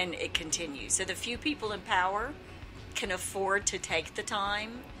and it continues. So the few people in power can afford to take the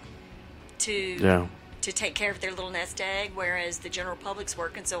time to take care of their little nest egg, whereas the general public's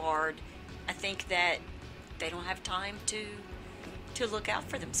working so hard, I think that they don't have time to look out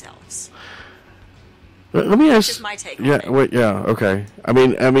for themselves. Let me ask. That's just my take on it. Okay. I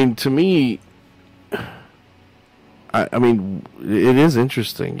mean, to me, I mean, it is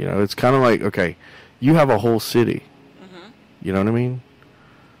interesting. It's kind of like, okay, you have a whole city. Mm-hmm. You know what I mean?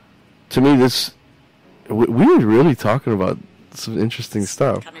 To me, we're really talking about some interesting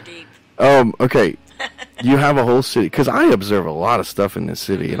stuff. Kind of deep. Okay. You have a whole city, because I observe a lot of stuff in this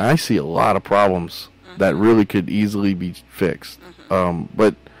city, and I see a lot of problems that really could easily be fixed. And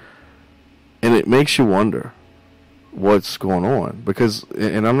it makes you wonder what's going on, because,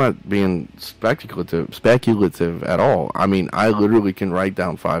 and I'm not being speculative at all. I mean, I literally can write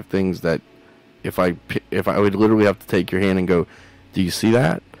down 5 things that if I would literally have to take your hand and go, do you see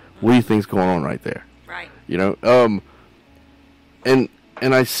that? What do you think's going on right there? Right.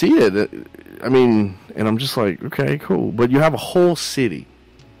 And I see it. I mean, and I'm just like, okay, cool. But you have a whole city.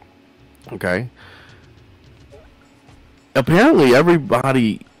 Okay. Apparently,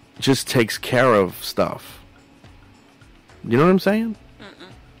 everybody just takes care of stuff. You know what I'm saying?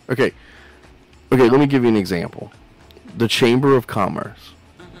 Mm-mm. Okay, let me give you an example. The Chamber of Commerce.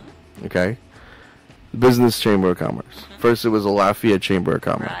 Mm-hmm. Okay? Business Chamber of Commerce. First, it was a Lafayette Chamber of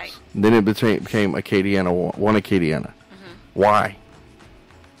Commerce. Right. Then it became Acadiana, one Acadiana. Why?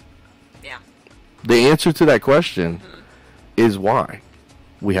 Yeah. The answer to that question is why.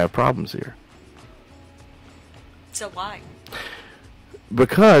 We have problems here. So why?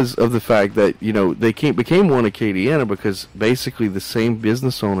 Because of the fact that, they became one Acadiana because basically the same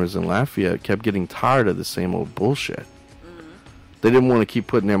business owners in Lafayette kept getting tired of the same old bullshit. They didn't want to keep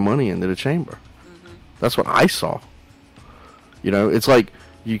putting their money into the chamber. That's what I saw. It's like,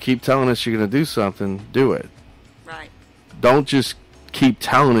 you keep telling us you're going to do something, do it. Right. Don't just keep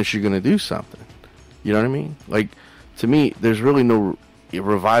telling us you're going to do something. You know what I mean? Like, to me, there's really no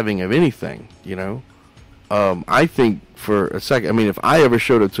reviving of anything, I think for a second, if I ever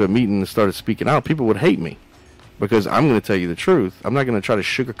showed up to a meeting and started speaking out, people would hate me because I'm going to tell you the truth. I'm not going to try to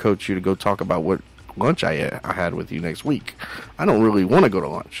sugarcoat you to go talk about what lunch I had with you next week. I don't really want to go to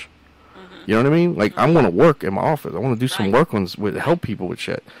lunch. You know what I mean? Like, I want to work in my office. I want to do some work help people with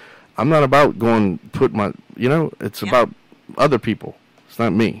shit. I'm not about going put my, it's about other people. It's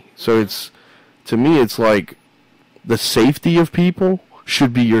not me. So to me, it's like the safety of people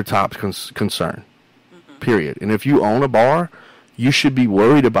should be your top concern. Period. And if you own a bar, you should be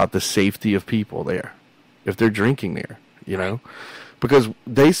worried about the safety of people there, if they're drinking there, because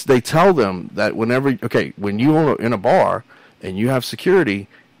they tell them that when you own in a bar and you have security,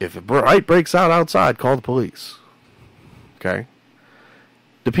 if a fight breaks out outside, call the police. Okay,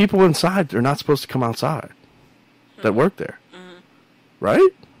 the people inside are not supposed to come outside that work there,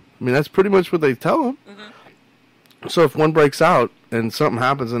 right? That's pretty much what they tell them. So if one breaks out and something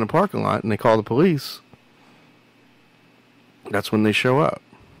happens in the parking lot and they call the police, that's when they show up,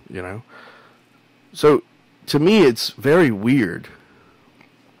 So, to me, it's very weird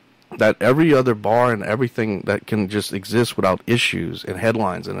that every other bar and everything that can just exist without issues and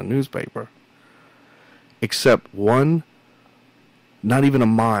headlines in a newspaper, except one, not even a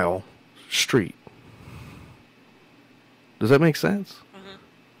mile, street. Does that make sense?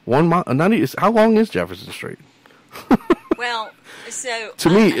 1 mile, how long is Jefferson Street? Well, so... To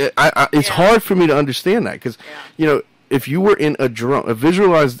me, it's hard for me to understand that, because, if you were in a drone,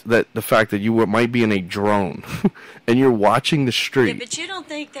 visualize that the fact that you might be in a drone and you're watching the street. Yeah, but you don't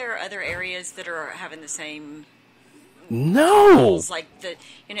think there are other areas that are having the same... No. Like,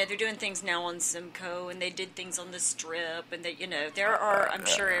 they're doing things now on Simcoe, and they did things on the Strip, and there are, I'm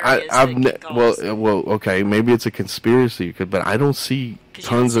sure, areas well, okay, maybe it's a conspiracy, but I don't see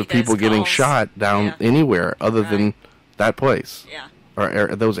tons of people getting shot down anywhere other than that place. Yeah.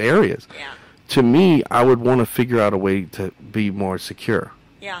 Or those areas. Yeah. To me, I would want to figure out a way to be more secure.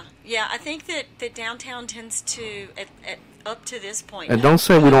 Yeah, I think that downtown tends to, up to this point... And don't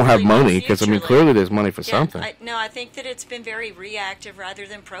say we don't have money, because, clearly there's money for something. I think that it's been very reactive rather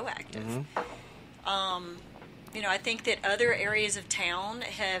than proactive. I think that other areas of town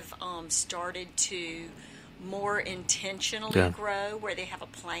have started to more intentionally grow, where they have a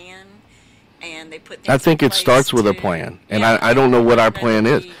plan, and they put things I think in it place starts with a plan, and I don't know what our plan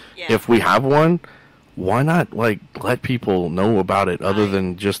is. If we have one, why not let people know about it other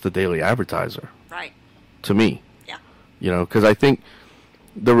than just the Daily Advertiser? Right. To me. Yeah. Because I think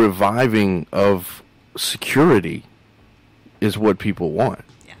the reviving of security is what people want.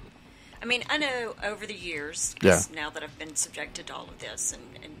 Yeah. I know over the years, now that I've been subjected to all of this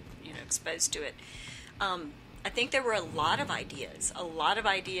and exposed to it, I think there were a lot of ideas,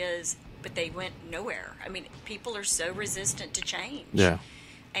 but they went nowhere. People are so resistant to change. Yeah.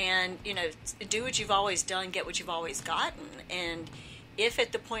 And, do what you've always done, get what you've always gotten. And if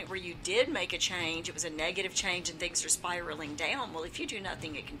at the point where you did make a change, it was a negative change and things are spiraling down, well, if you do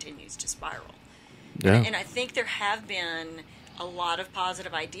nothing, it continues to spiral. Yeah. And I think there have been a lot of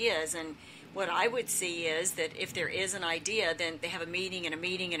positive ideas. And what I would see is that if there is an idea, then they have a meeting and a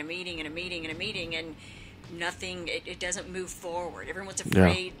meeting and a meeting and a meeting and a meeting, and nothing, it doesn't move forward. Everyone's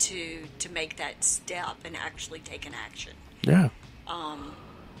afraid to make that step and actually take an action. Yeah.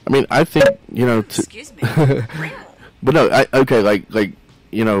 I think, excuse me. But no,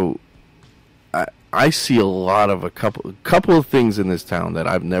 I see a lot of a couple of things in this town that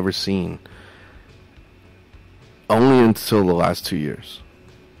I've never seen only until the last 2 years.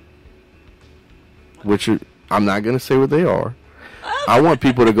 Which I'm not going to say what they are. I want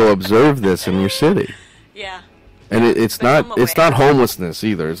people to go observe this in your city. Yeah. And it's not homelessness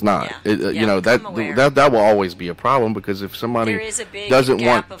either. It's not. Yeah. That will always be a problem, because if somebody there is a big doesn't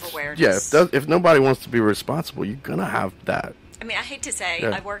gap want of awareness. if nobody wants to be responsible, you're gonna have that. I hate to say,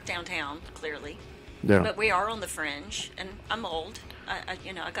 I work downtown, clearly, but we are on the fringe, and I'm old. I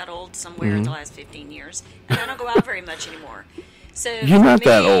got old somewhere in the last 15 years, and I don't go out very much anymore. So You're not me,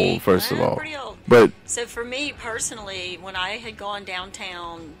 that old, first of I'm all. pretty old. But so for me personally, when I had gone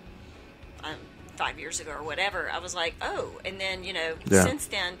downtown 5 years ago or whatever, I was like, oh, and then since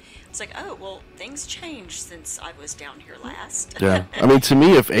then, it's like, oh, well, things changed since I was down here last. yeah, I mean, to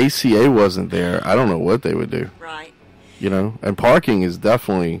me, if ACA wasn't there, I don't know what they would do. Right. And parking is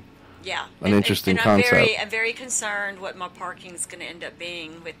definitely an interesting and concept. I'm very concerned what my parking's going to end up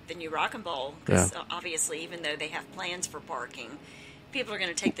being with the new Rock and Bowl, because obviously, even though they have plans for parking, people are going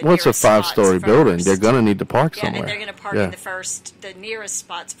to take the nearest spots. Well, it's a 5-story building. They're going to need to park somewhere. And they're going to park in the nearest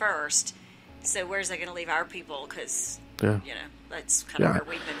spots first. So where's that going to leave our people? Because that's kind of where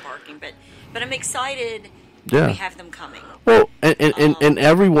we've been parking. But I'm excited that we have them coming. Well, and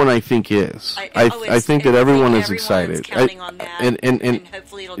everyone I think is. I think that everyone is excited. Counting on that, and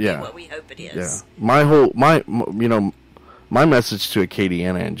hopefully it'll be what we hope it is. Yeah. My message to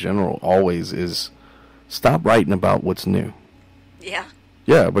Acadiana in general always is stop writing about what's new. Yeah.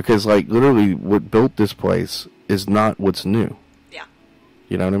 Yeah, because literally what built this place is not what's new. Yeah.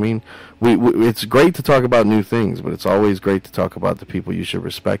 You know what I mean? We it's great to talk about new things, but it's always great to talk about the people you should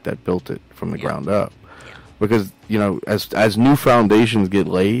respect that built it from the ground up. Yeah. Because as new foundations get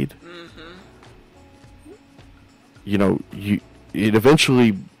laid, it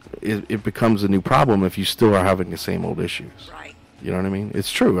eventually it becomes a new problem if you still are having the same old issues. Right. You know what I mean?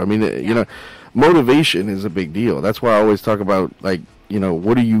 It's true. I mean, motivation is a big deal. That's why I always talk about when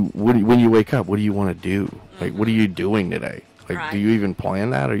you wake up, what do you want to do? Like, what are you doing today? Like, do you even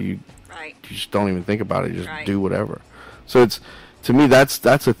plan that, or you just don't even think about it? You just do whatever. So it's, to me, that's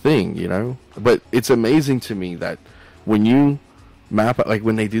a thing, But it's amazing to me that when you map, like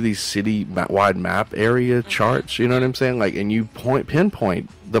when they do these city-wide map area charts, you know what I'm saying? Like, and you pinpoint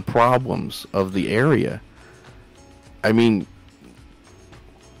the problems of the area. I mean,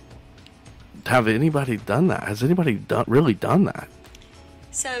 have anybody done that? Has anybody really done that?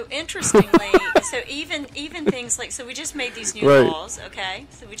 So interestingly, even things like, we just made these new laws, okay?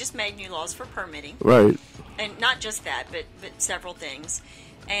 So we just made new laws for permitting, right? And not just that, but several things.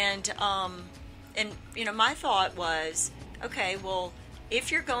 And my thought was, okay, well,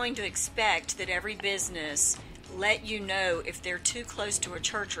 if you're going to expect that every business let you know if they're too close to a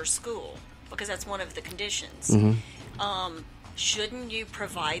church or school, because that's one of the conditions. Shouldn't you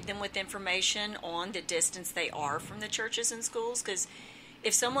provide them with information on the distance they are from the churches and schools? Because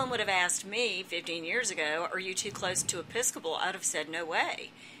if someone would have asked me 15 years ago, are you too close to Episcopal, I'd have said, no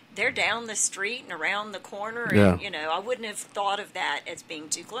way. They're down the street and around the corner, and I wouldn't have thought of that as being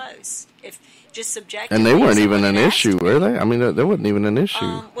too close. If just subjectively. And they weren't even an issue, were they? I mean, they wasn't even an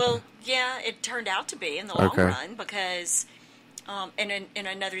issue. Well, yeah, it turned out to be in the long run, because, and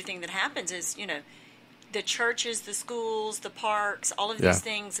another thing that happens is, the churches, the schools, the parks, all of these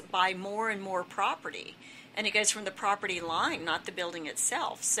things buy more and more property. And it goes from the property line, not the building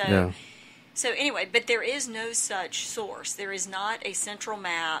itself. So anyway, but there is no such source. There is not a central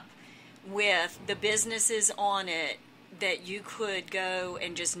map with the businesses on it that you could go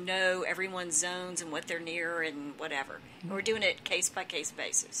and just know everyone's zones and what they're near and whatever. And we're doing it case-by-case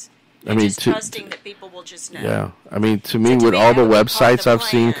basis. Just trusting that people will just know. Yeah. I mean, to me, with all the websites I've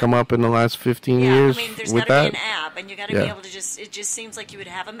seen come up in the last 15 years, I mean, there's got to be an app, and you got to be able to it just seems like you would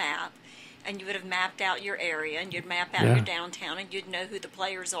have a map, and you would have mapped out your area, and you'd map out your downtown, and you'd know who the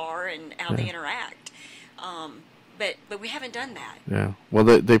players are and how they interact. But we haven't done that. Yeah. Well,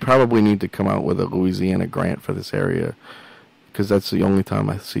 they probably need to come out with a Louisiana grant for this area, because that's the only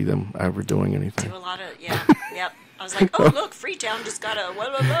time I see them ever doing anything. Do a lot of, yep. I was like, oh, look, Freetown just got a blah,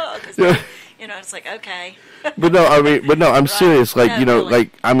 blah, blah. Cause it's like, okay. But no, I'm serious. Like, really.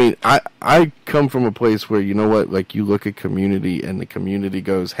 I come from a place where, you know what, like, you look at community and the community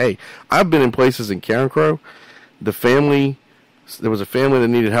goes, hey, I've been in places in Carencro, there was a family that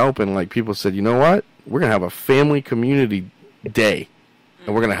needed help, and, like, people said, you know what, we're going to have a family community day,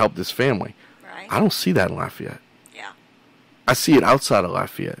 and we're going to help this family. Right. I don't see that in Lafayette. Yeah. I see it outside of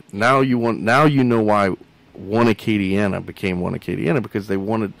Lafayette. Now you know why One Acadiana became One Acadiana, because they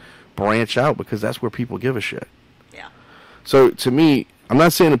wanted to branch out, because that's where people give a shit. Yeah. So to me, I'm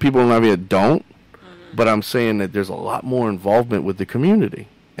not saying that people in Lafayette don't, but I'm saying that there's a lot more involvement with the community.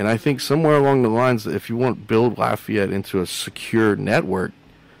 And I think somewhere along the lines, if you want to build Lafayette into a secure network,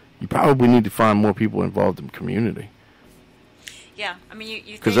 you probably need to find more people involved in the community. Yeah, I mean,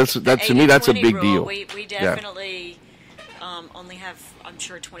 you think because to me that's a big deal. We definitely only have, I'm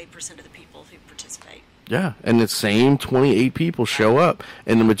sure, 20% of the people who participate. Yeah, and the same 28 people show up,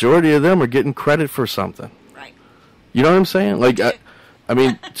 and the majority of them are getting credit for something. Right. You know what I'm saying? Like, I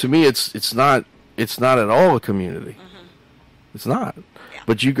mean, to me, it's not at all a community. It's not. Yeah.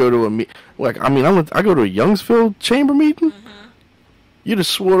 But you go to I go to a Youngsville chamber meeting, You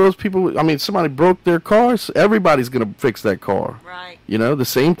just swore those people. I mean, somebody broke their cars. Everybody's gonna fix that car. Right. You know, the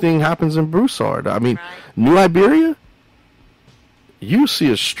same thing happens in Broussard. I mean, Right. New Iberia. You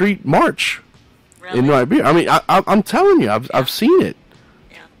see a street march Really? in New Iberia. I mean, I'm telling you, I've seen it.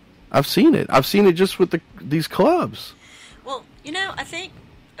 Yeah. I've seen it. I've seen it just with these clubs. Well, you know, I think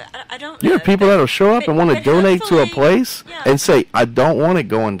I don't know. You have people that'll show up and want to but donate to a hopefully- place yeah. and say, "I don't want it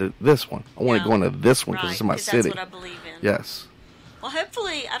going to this one. I want it Yeah. going to this one because Right, it's in my 'cause city." That's what I believe in. Yes. Well,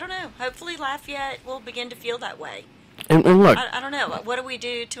 hopefully, I don't know. Hopefully, Lafayette will begin to feel that way. And look, I don't know. What do we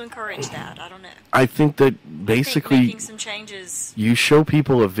do to encourage that? I don't know. I think that I think basically making some changes. you show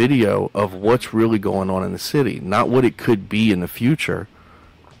people a video of what's really going on in the city, not what it could be in the future.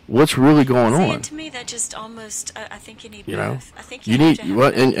 What's really going See, on? and to me, that just almost. I think you need You know, both. I think you have need to have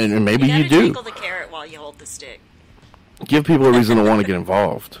well, both. and maybe you you gotta do. Tickle the carrot while you hold the stick. Give people a reason to want to get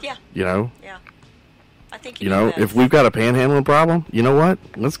involved. Yeah. You know. Yeah. I think You need know, both. if we've got a panhandling problem, you know what?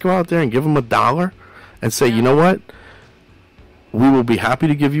 Let's go out there and give them $1 and say, Yeah. you know what? We will be happy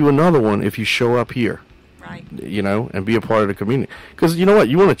to give you another one if you show up here, Right. you know, and be a part of the community. Because you know what?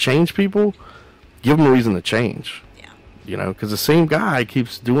 You want to change people, give them a reason to change, Yeah. you know, because the same guy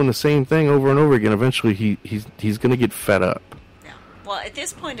keeps doing the same thing over and over again. Eventually, he's going to get fed up. Yeah. Well, at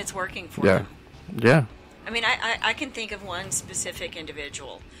this point, it's working for Yeah. them. Yeah. I mean, I can think of one specific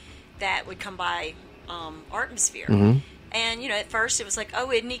individual that would come by Artmosphere. Mm-hmm. And, you know, at first it was like,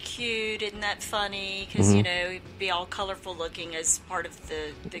 oh, isn't he cute? Isn't that funny? Because, Mm-hmm. you know, he'd be all colorful looking as part of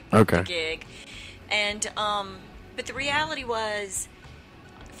the Okay. gig. And, but the reality was,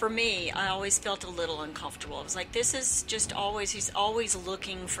 for me, I always felt a little uncomfortable. I was like, this is just always, he's always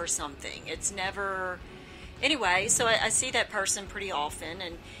looking for something. It's never, anyway, so I see that person pretty often,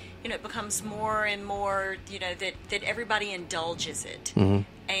 and, you know, it becomes more and more, you know, that everybody indulges it. Mm-hmm.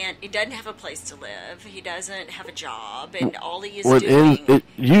 And he doesn't have a place to live. He doesn't have a job, and all he is Well, doing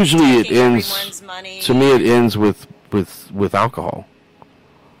usually it taking ends. everyone's money. To me, it ends with alcohol,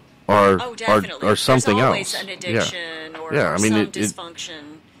 or Oh, definitely. or something There's always else. an addiction or, Yeah, or I mean, some it- dysfunction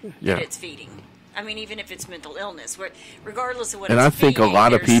Yeah. that it's feeding. I mean, even if it's mental illness, regardless of what And it's I think a feeding,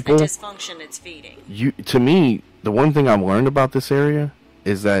 lot of there's people- a dysfunction it's feeding. To me, the one thing I've learned about this area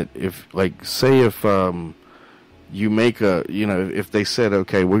is that if you make if they said,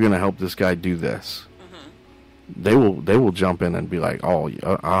 okay, we're going to help this guy do this, Mm-hmm. they will jump in and be like, oh,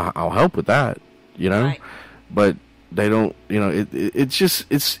 I'll help with that, you know, Right. but they don't, you know,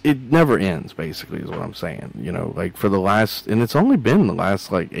 it never ends, basically, is what I'm saying, you know, like for the last, and it's only been the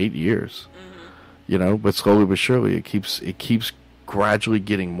last like 8 years, you know, but slowly but surely it keeps gradually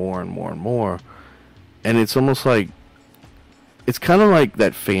getting more and more and more, and it's almost like, it's kind of like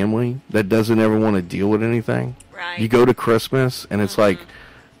that family that doesn't ever want to deal with anything. Right. You go to Christmas and it's like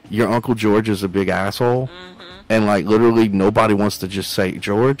your Uncle George is a big asshole, and like literally nobody wants to just say,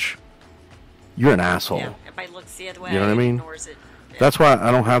 George, you're an asshole. Yeah, everybody looks the other way. You know what I mean? Ignores it. Yeah. That's why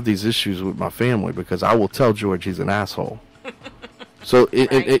I don't have these issues with my family, because I will tell George he's an asshole. So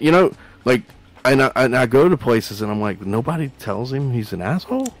Right. you know, like, and I go to places and I'm like, nobody tells him he's an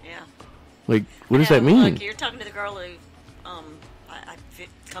asshole. Yeah. Like, what does Yeah, that mean? Look, you're talking to the girl who, if it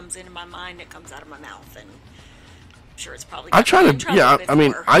comes into my mind, it comes out of my mouth, and I'm sure it's probably. I got try me in to, trouble yeah. I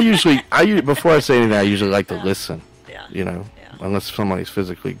mean, before. I usually before I say anything, I usually like to listen. Yeah. You know, Yeah. unless somebody's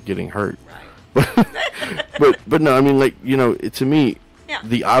physically getting hurt. Right. But no, I mean, like, you know, to me, Yeah.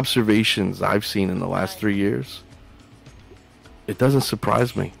 the observations I've seen in the last Right. 3 years, it doesn't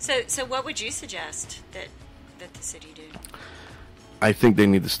surprise me. So what would you suggest that the city do? I think they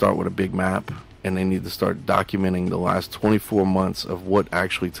need to start with a big map, and they need to start documenting the last 24 months of what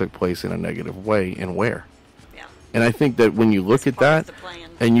actually took place in a negative way and where. Yeah. And I think that when you look That's at part of that, the plan.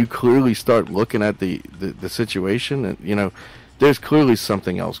 and you clearly start looking at the situation, and you know, there's clearly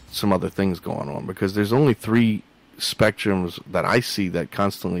something else, some other things going on, because there's only 3 spectrums that I see that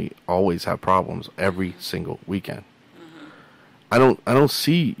constantly always have problems every single weekend. I don't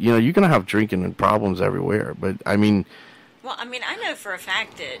see, you know, you're gonna have drinking and problems everywhere, but I mean, Well, I mean, I know for a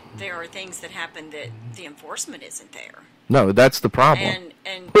fact that there are things that happen that the enforcement isn't there. no, that's the problem.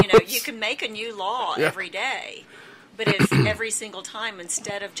 And you know, you can make a new law Yeah. every day, but if every single time,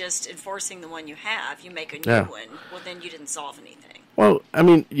 instead of just enforcing the one you have, you make a new Yeah. one, well, then you didn't solve anything. Well, I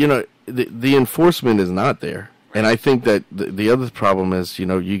mean, you know, the enforcement is not there. And I think that the other problem is, you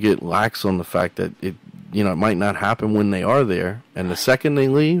know, you get lax on the fact that it, you know, it might not happen when they are there. And the second they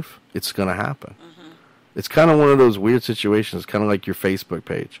leave, it's going to happen. It's kind of one of those weird situations, kind of like your Facebook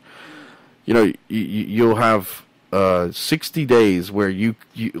page. You know, you'll have 60 days where you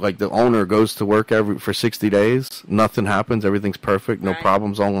like the owner goes to work for 60 days. Nothing happens. Everything's perfect. No Right.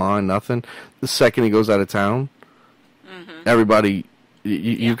 problems online, nothing. The second he goes out of town, everybody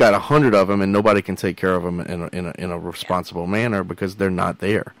you've got 100 of them, and nobody can take care of them in a responsible manner because they're not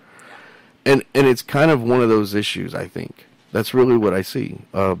there. And it's kind of one of those issues, I think. That's really what I see.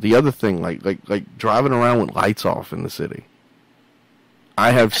 The other thing, like driving around with lights off in the city.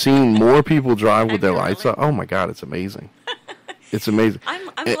 I have seen more people drive with their lights off. Oh my God, it's amazing. It's amazing.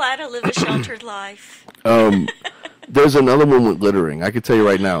 I'm glad I live a sheltered life. There's another one with littering. I could tell you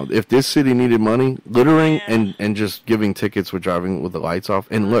right now, if this city needed money, littering and just giving tickets with driving with the lights off.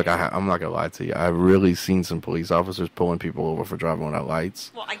 And look, I'm not going to lie to you. I've really seen some police officers pulling people over for driving without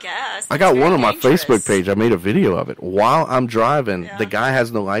lights. Well, I guess. I got one on my Facebook page. I made a video of it. While I'm driving, the guy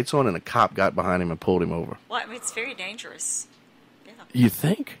has no lights on, and a cop got behind him and pulled him over. Well, I mean, it's very dangerous. Yeah. You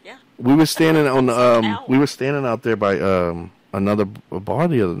think? Yeah. We were standing we were standing out there by another bar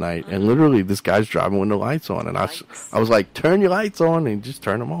the other night, and literally this guy's driving with no lights on, and I was like, turn your lights on, and just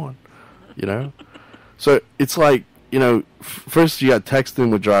turn them on, you know. So it's like, you know, first you got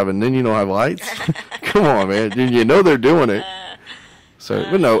texting with driving, then you don't have lights. Come on, man, you know they're doing it. So,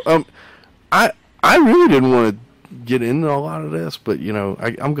 but no, I really didn't want to get into a lot of this, but you know,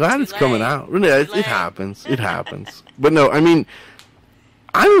 I'm glad it's coming out. Really, it happens. It happens. But no, I mean,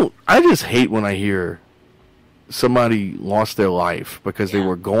 I just hate when I hear somebody lost their life because they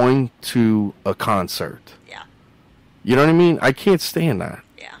were going to a concert. Yeah. You know what I mean? I can't stand that.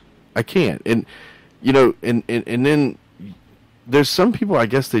 Yeah. I can't. And you know, and then there's some people, I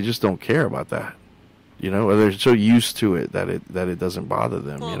guess they just don't care about that. You know, or they're so used to it that it doesn't bother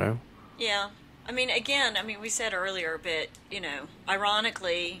them, you know? Yeah. I mean, again, we said earlier, but, you know,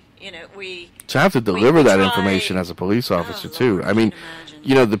 ironically, you know, to have to deliver that information as a police officer, too. I mean,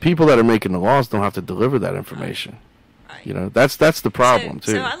 you know, the people that are making the laws don't have to deliver that information. Right. You know, that's the problem,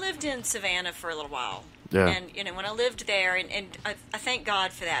 too. So I lived in Savannah for a little while. Yeah. And, you know, when I lived there, and I thank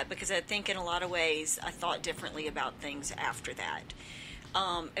God for that, because I think in a lot of ways I thought differently about things after that.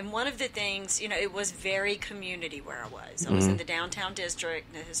 And one of the things, you know, it was very community where I was. I was in the downtown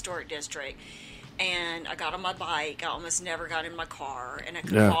district, the historic district. And I got on my bike. I almost never got in my car. And I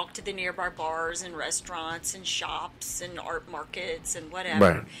could walk to the nearby bars and restaurants and shops and art markets and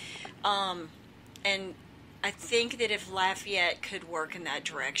whatever. Right. And I think that if Lafayette could work in that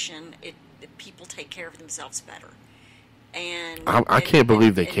direction, people take care of themselves better. And I can't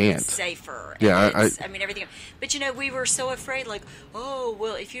believe they can't. It's safer. Yeah, I mean, everything. But, you know, we were so afraid, like, oh,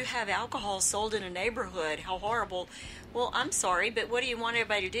 well, if you have alcohol sold in a neighborhood, how horrible. Well, I'm sorry, but what do you want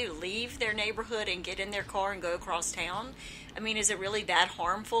everybody to do? Leave their neighborhood and get in their car and go across town? I mean, is it really that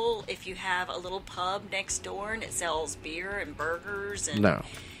harmful if you have a little pub next door and it sells beer and burgers and,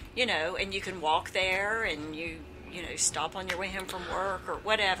 you know, and you can walk there and you know, stop on your way home from work or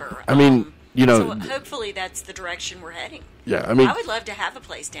whatever. I mean, you know, so hopefully that's the direction we're heading. Yeah, I mean, I would love to have a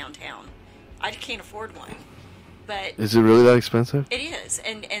place downtown. I can't afford one, but is it really that expensive? It is,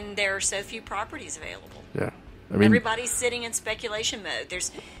 and there are so few properties available. Yeah, I mean, everybody's sitting in speculation mode.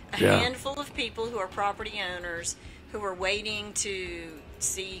 There's a handful of people who are property owners who are waiting to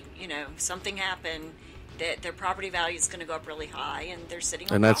see, you know, something happen, that their property value is going to go up really high, and they're sitting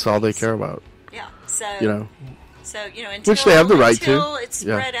on and that's all they care about. Yeah, so you know. So, you know, until, which they have the right until it's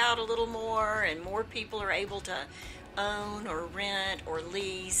spread out a little more and more people are able to own or rent or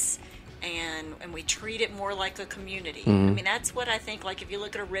lease, and we treat it more like a community. I mean, that's what I think, like if you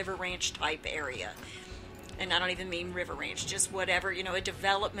look at a River Ranch type area, and I don't even mean River Ranch, just whatever, you know, a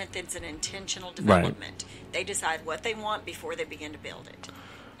development that's an intentional development. Right. They decide what they want before they begin to build it.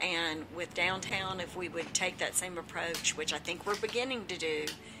 And with downtown, if we would take that same approach, which I think we're beginning to do,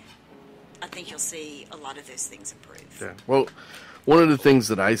 I think you'll see a lot of those things improve. Yeah. Well, one of the things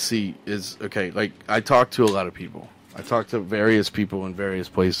that I see is, okay, like I talk to a lot of people. I talk to various people in various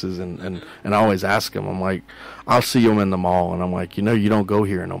places, and I always ask them, I'm like, I'll see them in the mall, and I'm like, you know, you don't go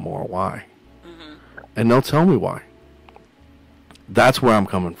here no more. Why? And they'll tell me why. That's where I'm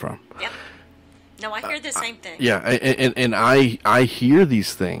coming from. Yep. No, I hear the same thing. Yeah, and I hear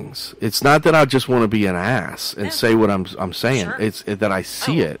these things. It's not that I just want to be an ass and say what I'm saying. Sure. It's that I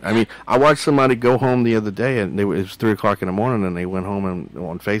see it. Yeah. I mean, I watched somebody go home the other day, and it was 3:00 in the morning, and they went home and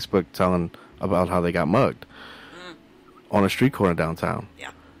on Facebook telling about how they got mugged on a street corner downtown.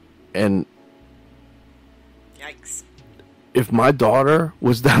 Yeah. And yikes. If my daughter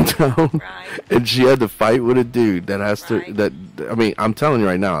was downtown and she had to fight with a dude that has to, I mean, I'm telling you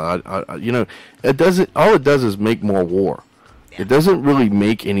right now, I you know, all it does is make more war. Yeah. It doesn't really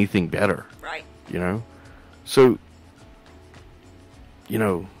make anything better. Right. You know? So, you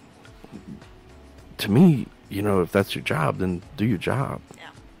know, to me, you know, if that's your job, then do your job. Yeah.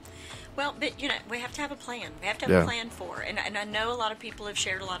 Well, but we have to have a plan. We have to have a plan for it. And I know a lot of people have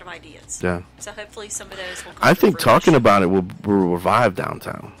shared a lot of ideas. Yeah. So hopefully some of those will come I think to talking fruition. about it will revive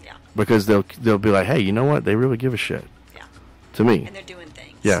downtown. Yeah. Because they'll be like, hey, you know what? They really give a shit. Yeah. To me. And they're doing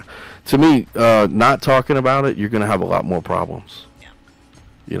things. Yeah. To me, not talking about it, you're going to have a lot more problems.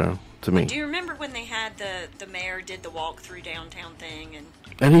 Yeah. To me. Do you remember when they had the mayor did the walk through downtown thing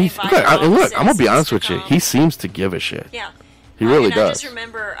and he look, I'm gonna be honest with you. He seems to give a shit. Yeah. He really and does. I just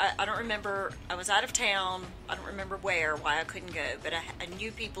remember, I don't remember, I was out of town. I don't remember why I couldn't go, but I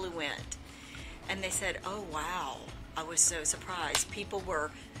knew people who went. And they said, oh, wow. I was so surprised. People were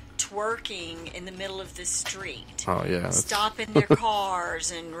twerking in the middle of the street. Oh, yeah. Stopping their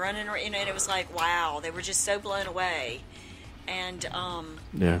cars and running, and it was like, wow. They were just so blown away. And,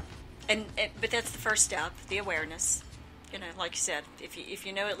 yeah. But that's the first step, the awareness. Like you said, if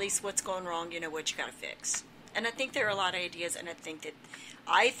you know at least what's going wrong, you know what you got to fix. And I think there are a lot of ideas, and I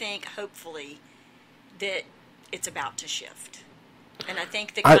think hopefully that it's about to shift. And I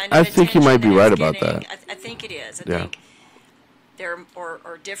think the kind of I think you might be right about that. I think it is. I Yeah. think there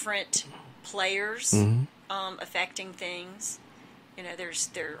are different players affecting things.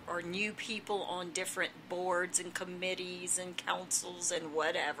 There are new people on different boards and committees and councils and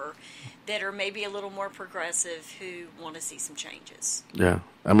whatever that are maybe a little more progressive who want to see some changes. Yeah.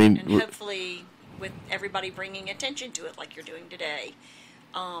 I mean, and hopefully with everybody bringing attention to it like you're doing today,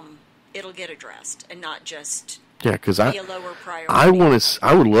 it'll get addressed and not just be a lower priority.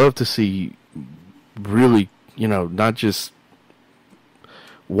 I would love to see really, not just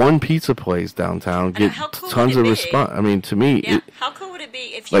one pizza place downtown get tons of response. I mean, to me, how cool would it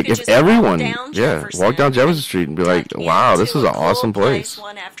be if you could if just everyone, walk down Jefferson Street and be like, wow, this is an awesome place.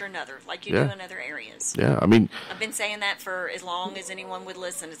 One after another, like you do in other areas. Yeah, I mean, I've been saying that for as long as anyone would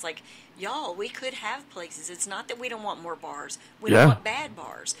listen. It's like, y'all, we could have places. It's not that we don't want more bars. We don't want bad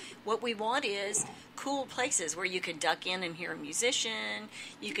bars. What we want is cool places where you can duck in and hear a musician.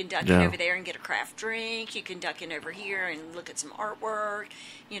 You can duck in over there and get a craft drink. You can duck in over here and look at some artwork.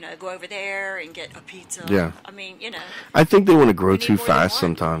 Go over there and get a pizza. Yeah. I mean, I think they want to grow too fast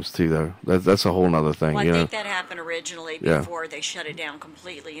sometimes, too, though. That's a whole other thing. Well, I think that happened originally before they shut it down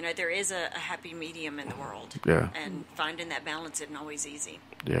completely. There is a happy medium in the world. Yeah. And finding that balance isn't always easy.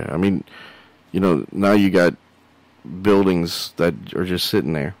 Yeah. I mean, now you got buildings that are just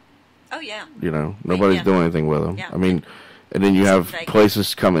sitting there. Oh, yeah. Nobody's doing anything with them. Yeah. I mean, and then you have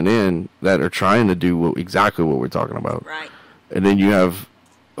places coming in that are trying to do exactly what we're talking about. Right. And then you have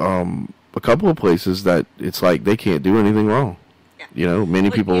a couple of places that it's like they can't do anything wrong. Yeah.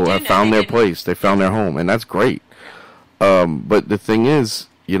 Many people have found their place. They found their home, and that's great. But the thing is,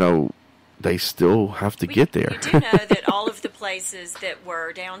 they still have to get there. You do know that all of the places that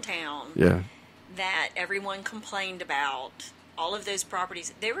were downtown that everyone complained about, all of those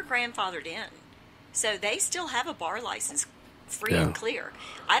properties, they were grandfathered in. So they still have a bar license free and clear.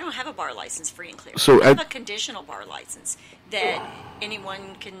 I don't have a bar license free and clear. So I have a conditional bar license that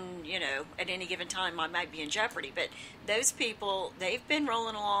anyone can, at any given time I might be in jeopardy. But those people, they've been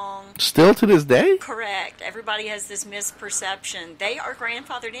rolling along. Still to this day? Correct. Everybody has this misperception. They are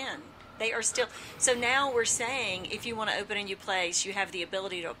grandfathered in. They are still. So now we're saying if you want to open a new place, you have the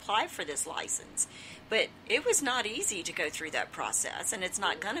ability to apply for this license. But it was not easy to go through that process, and it's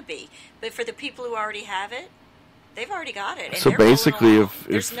not going to be. But for the people who already have it, they've already got it. And so basically,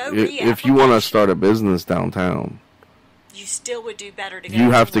 if you want to start a business downtown, you still would do better to go.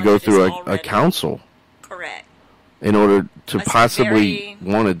 You have to go through a council. Correct. In order to possibly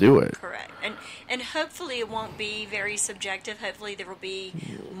want to do it. Correct. And hopefully it won't be very subjective. Hopefully there will be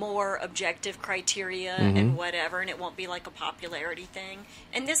more objective criteria and whatever, and it won't be like a popularity thing.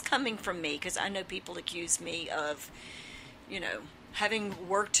 And this coming from me, because I know people accuse me of, having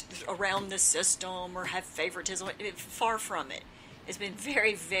worked around the system or have favoritism. Far from it. It's been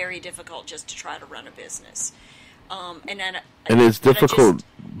very, very difficult just to try to run a business. And it's difficult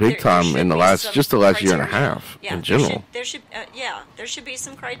big time in the last year and a half in general. There should be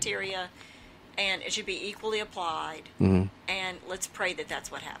some criteria, and it should be equally applied. Mm-hmm. And let's pray that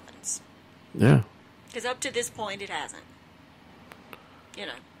that's what happens. Yeah. Because up to this point, it hasn't.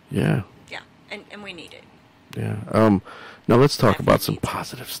 Yeah. Yeah, and we need it. Yeah. Now let's talk about some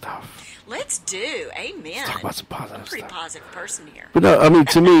positive stuff. Let's do. Amen. Let's talk about some positive I'm a pretty stuff. positive person here. But no, I mean,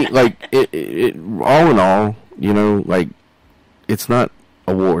 to me, like, it all in all, like, it's not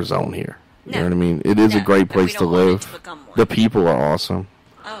a war zone here. You know what I mean? It is a great place to live. The people are awesome.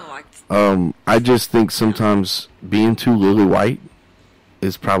 I just think sometimes being too lily white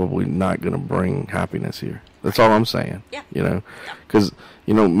is probably not going to bring happiness here. That's all I'm saying. Yeah. Because,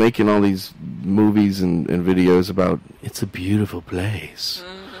 making all these movies and videos about it's a beautiful place.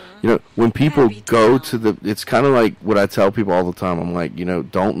 You know, when people go town. to the, it's kind of like what I tell people all the time. I'm like, you know,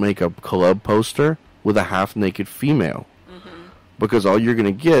 don't make a club poster with a half-naked female. Because all you're going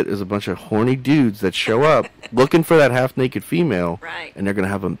to get is a bunch of horny dudes that show up looking for that half-naked female. Right. And they're going to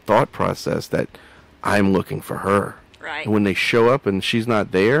have a thought process that I'm looking for her. Right. And when they show up and she's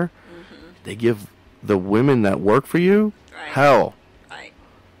not there, they give the women that work for you hell. Right.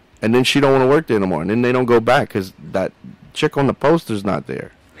 And then she don't want to work there anymore. And then they don't go back because that chick on the poster's not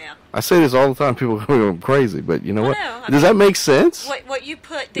there. Yeah. I say this all the time. People go crazy, but you know what? No, Does that make sense? What you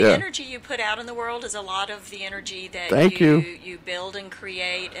put, the energy you put out in the world is a lot of the energy that you build and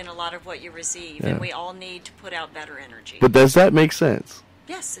create, and a lot of what you receive. Yeah. And we all need to put out better energy. But does that make sense?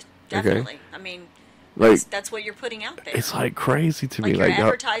 Yes, definitely. I mean, like that's what you're putting out there. It's like crazy to me. You're like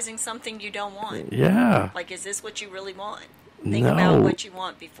advertising something you don't want. Yeah. Like, is this what you really want? Think about what you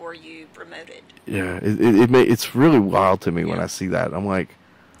want before you promote it. Yeah, it's really wild to me when I see that. I'm like,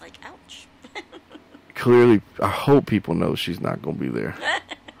 ouch. Clearly, I hope people know she's not going to be there.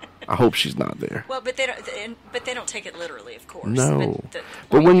 I hope she's not there. Well, but they don't take it literally, of course. No.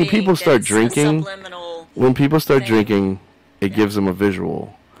 But when people start drinking, it gives them a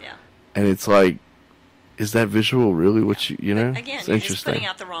visual. Yeah. And it's like, is that visual really what you know? But again, it's you're interesting. just putting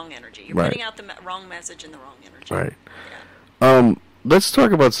out the wrong energy. You're putting out the wrong message and the wrong energy. Right. Yeah. Let's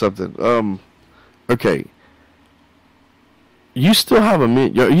talk about something. Okay. You still have are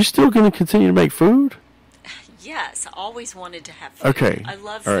you still going to continue to make food? Yes, I always wanted to have food. Okay. I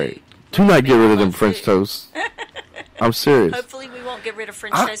love All food. Right. Do not get rid of them French toasts. I'm serious. Hopefully we won't get rid of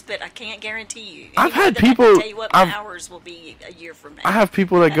French toast, but I can't guarantee you. I've had people. I can tell you what my hours will be a year from now. I have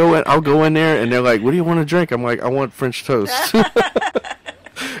people that go in. I'll go in there and they're like, "What do you want to drink?" I'm like, "I want French toast."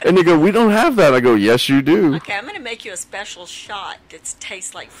 And they go, "We don't have that." I go, "Yes, you do." Okay, I'm going to make you a special shot that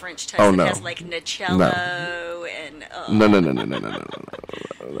tastes like French toast. Oh, no. It has like Nacello and No.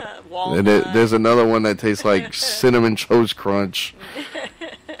 walnut. And there's another one that tastes like cinnamon toast crunch.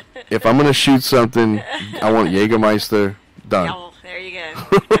 If I'm gonna shoot something, I want Jägermeister. Done. Oh, there you go.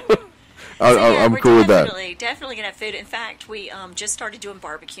 I'm cool with that. Definitely gonna have food. In fact, we just started doing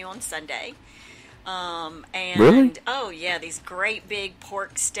barbecue on Sunday. And really? Oh yeah, these great big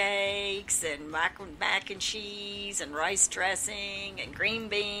pork steaks and mac and cheese and rice dressing and green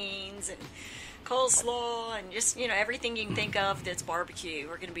beans and coleslaw and just everything you can think of that's barbecue.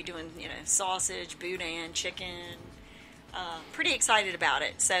 We're gonna be doing sausage, boudin, chicken. Pretty excited about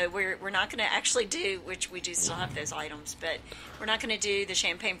it. So we're not going to actually do, which we do still have those items, but we're not going to do the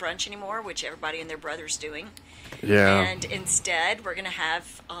champagne brunch anymore, which everybody and their brother's doing. Yeah. And instead, we're going to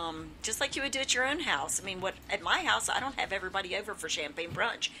have, just like you would do at your own house. I mean, at my house, I don't have everybody over for champagne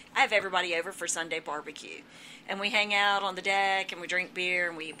brunch. I have everybody over for Sunday barbecue. And we hang out on the deck, and we drink beer,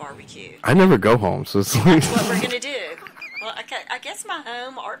 and we eat barbecue. I never go home, so it's like... That's what we're going to do. Well, I guess my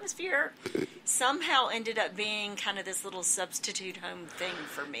home atmosphere somehow ended up being kind of this little substitute home thing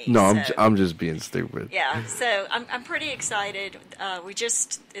for me. No, I'm just being stupid. Yeah, so I'm pretty excited.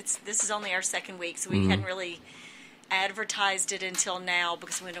 This is only our second week, so we hadn't really advertised it until now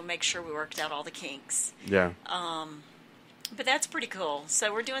because we wanted to make sure we worked out all the kinks. Yeah. But that's pretty cool.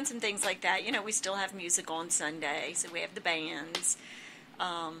 So we're doing some things like that. We still have music on Sunday, so we have the bands.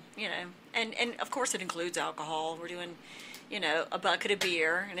 And of course it includes alcohol. We're doing, a bucket of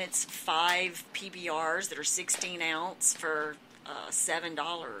beer, and it's 5 PBRs that are 16 ounce for $7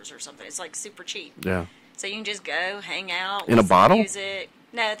 or something. It's like super cheap. Yeah. So you can just go hang out. In a bottle? Music.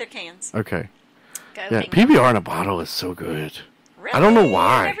 No, they're cans. Okay. Go yeah, PBR in a bottle is so good. Really? I don't know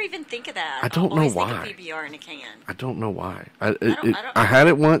why. I never even think of that. I don't know why. Think of PBR in a can. I don't know why. I had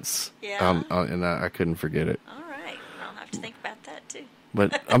it once. Yeah. And I couldn't forget it. All right. I'll have to think about that too.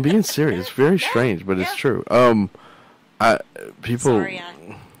 But I'm being serious. It's very strange, but it's true. Sorry,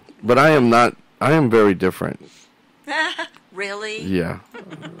 but I am not. I am very different. Really? Yeah,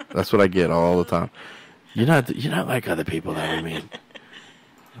 that's what I get all the time. You're not like other people that we meet.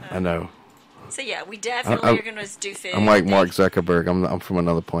 I know. So yeah, we definitely are going to do food. I'm like Mark Zuckerberg. I'm from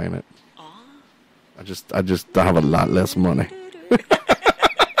another planet. Aw. I just have a lot less money.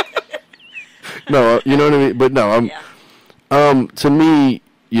 No, you know what I mean. But no, to me,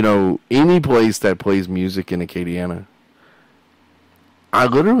 any place that plays music in Acadiana, I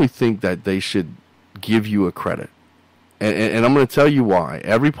literally think that they should give you a credit. And I'm going to tell you why.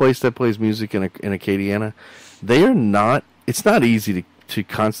 Every place that plays music in Acadiana, they are not, it's not easy to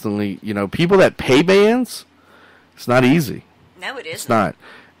constantly, people that pay bands, it's not easy. No, it isn't. It's not.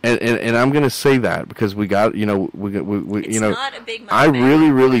 And I'm going to say that because we got, we it's not a big money I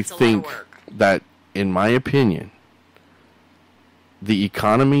really think that, in my opinion, the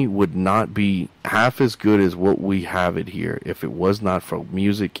economy would not be half as good as what we have it here if it was not for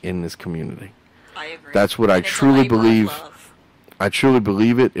music in this community. I agree. That's what I truly believe. I truly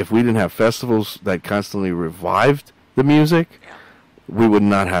believe it. If we didn't have festivals that constantly revived the music, we would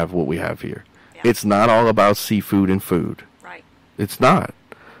not have what we have here. Yeah. It's not all about seafood and food. Right. It's not.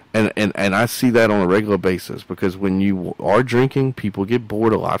 And I see that on a regular basis, because when you are drinking, people get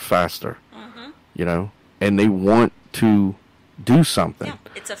bored a lot faster. Mm-hmm. You know, and they want to do something. Yeah,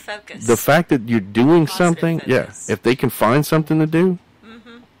 it's a focus. The fact that you're doing something, focus. If they can find something to do,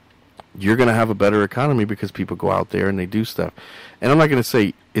 you're going to have a better economy, because people go out there and they do stuff. And I'm not going to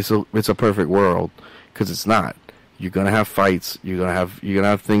say it's a perfect world, because it's not. You're going to have fights. You're going to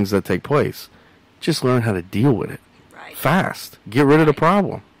have things that take place. Just learn how to deal with it. Right. Fast. Get rid of the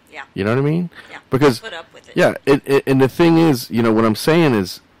problem. Yeah. You know what I mean? Yeah. Because put up with it. Yeah. And the thing is, you know, what I'm saying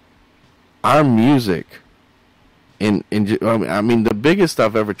is, our music. I mean, the biggest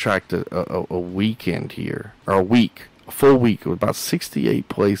I've ever tracked a weekend here, or a full week, was about 68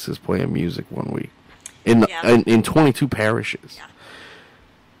 places playing music one week in 22 parishes. Yeah.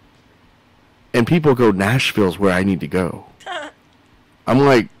 And people go, Nashville's where I need to go. I'm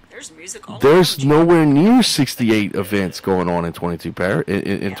like, there's music all there's nowhere near 68 events going on in 22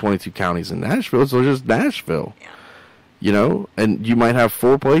 22 counties in Nashville. So just Nashville. Yeah. You know, and you might have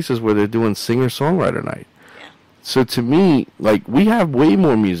 4 places where they're doing singer-songwriter night. So to me, like, we have way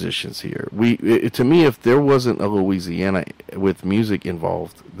more musicians here. To me, if there wasn't a Louisiana with music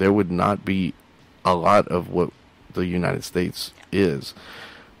involved, there would not be a lot of what the United States is.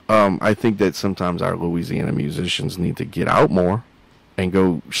 I think that sometimes our Louisiana musicians need to get out more and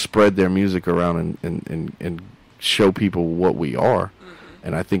go spread their music around and show people what we are. Mm-hmm.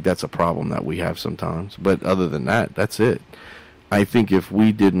 And I think that's a problem that we have sometimes. But other than that, that's it. I think if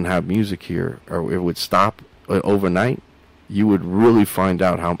we didn't have music here, or it would stop overnight, you would really find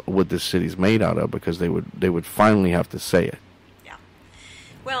out what this city's made out of, because they would finally have to say it. Yeah.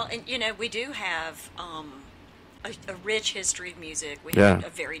 Well, and you know, we do have a rich history of music. We have a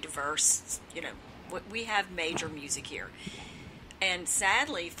very diverse, you know, we have major music here. And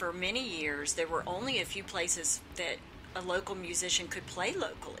sadly, for many years, there were only a few places that a local musician could play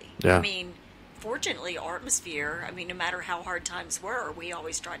locally. Yeah. I mean, fortunately, Atmosphere, I mean, no matter how hard times were, we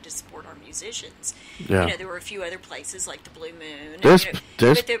always tried to support our musicians. Yeah. You know, there were a few other places like the Blue Moon.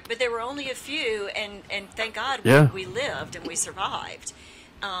 But there were only a few, and thank God we lived and we survived.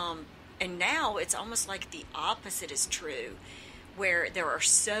 And now it's almost like the opposite is true, where there are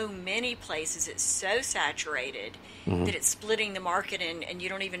so many places, it's so saturated that it's splitting the market, and you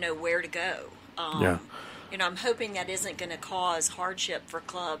don't even know where to go. You know, I'm hoping that isn't going to cause hardship for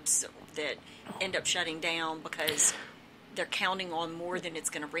clubs that end up shutting down because they're counting on more than it's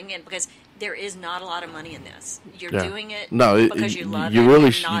going to bring in, because there is not a lot of money in this. You're doing it because you love it,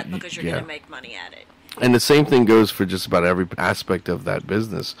 really not because you're going to make money at it. And the same thing goes for just about every aspect of that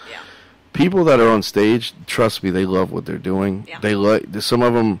business. Yeah. People that are on stage, trust me, they love what they're doing. Yeah. They some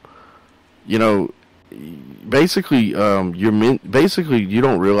of them, you know, basically you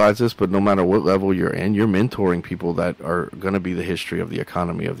don't realize this, but no matter what level you're in, you're mentoring people that are going to be the history of the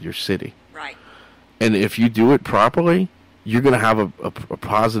economy of your city. Right. And if you do it properly, you're going to have a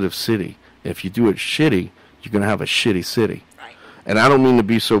positive city. If you do it shitty, you're going to have a shitty city. Right. And I don't mean to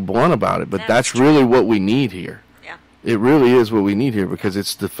be so blunt about it, but that's really what we need here. Yeah. It really is what we need here, because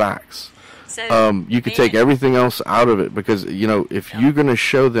it's the facts. So, you could take everything else out of it, because, you know, if you're going to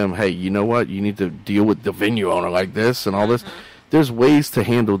show them, hey, you know what, you need to deal with the venue owner like this and all this, there's ways to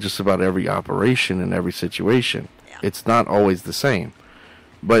handle just about every operation and every situation. Yeah. It's not always the same.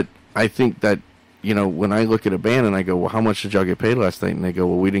 But I think that, you know, when I look at a band and I go, well, how much did y'all get paid last night? And they go,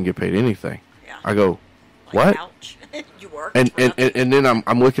 well, we didn't get paid anything. Yeah. I go, what? Ouch. You worked. And then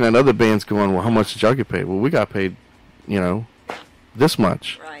I'm looking at other bands going, well, how much did y'all get paid? Well, we got paid, you know, this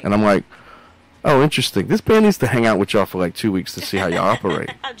much. Right. And I'm like, oh, interesting. This band needs to hang out with y'all for like 2 weeks to see how you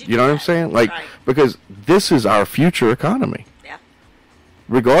operate. You know what I'm saying? Like, because this is our future economy. Yeah.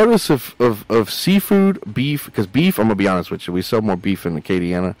 Regardless of seafood, beef, because beef, I'm going to be honest with you, we sell more beef in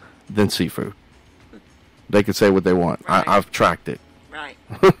Acadiana than seafood. They can say what they want. Right. I've tracked it. Right.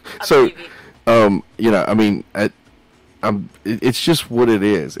 So, you know, I mean, it's just what it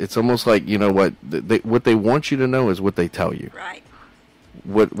is. It's almost like, you know what, what they want you to know is what they tell you. Right.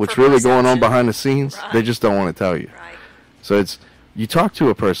 What's really going on behind the scenes, they just don't want to tell you. Right. So it's, you talk to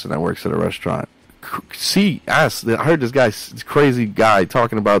a person that works at a restaurant, ask, I heard this crazy guy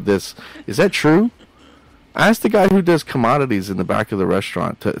talking about this. Is that true? Ask the guy who does commodities in the back of the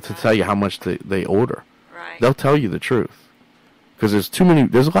restaurant to tell you how much they order. Right. They'll tell you the truth. Because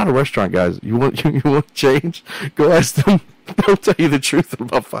there's a lot of restaurant guys. You want change? Go ask them they'll tell you the truth in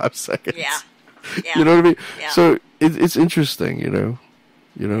about 5 seconds. Yeah. Yeah. You know what I mean? Yeah. So it's interesting, you know.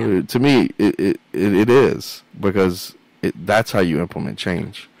 Yeah. To me, it is because that's how you implement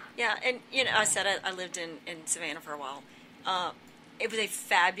change. Yeah, and I said I lived in Savannah for a while. It was a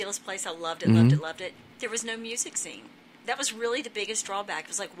fabulous place. I loved it, loved it, loved it. There was no music scene. That was really the biggest drawback. It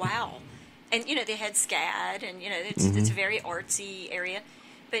was like, wow. And, they had SCAD, and, it's a very artsy area.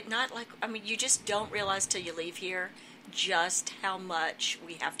 But not like, you just don't realize till you leave here just how much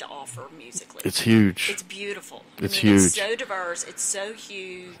we have to offer musically. It's huge. It's beautiful. It's huge. It's so diverse. It's so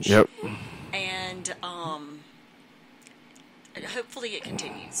huge. Yep. And hopefully it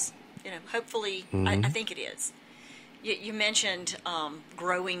continues. Hopefully, I think it is. You mentioned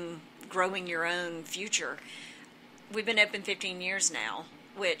growing your own future. We've been open 15 years now,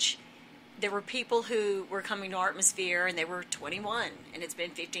 which there were people who were coming to Artmosphere and they were 21, and it's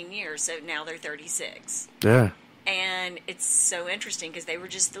been 15 years, so now they're 36. Yeah. And it's so interesting because they were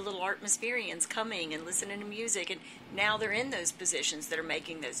just the little Artmosphereans coming and listening to music, and now they're in those positions that are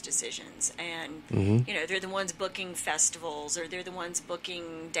making those decisions. And, they're the ones booking festivals, or they're the ones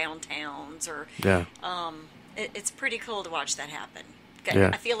booking downtowns, or it's pretty cool to watch that happen.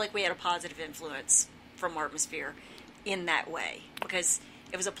 Yeah. I feel like we had a positive influence from Artmosphere in that way, because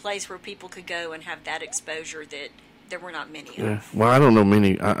it was a place where people could go and have that exposure that there were not many of. Well, I don't know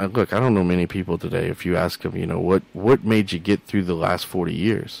many. Look, I don't know many people today. If you ask them, what made you get through the last 40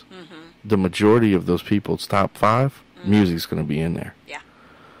 years? The majority of those people's top 5, music's going to be in there. Yeah.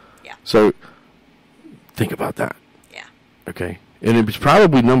 Yeah. So think about that. Yeah. Okay. And it was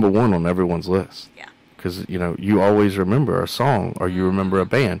probably number 1 on everyone's list. Yeah. Because, you always remember a song or you remember a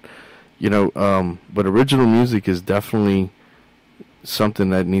band. But original music is definitely something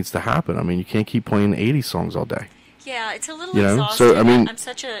that needs to happen. You can't keep playing 80 songs all day. Yeah, it's a little exhausting. So, I'm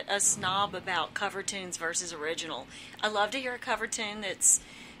such a snob about cover tunes versus original. I love to hear a cover tune that's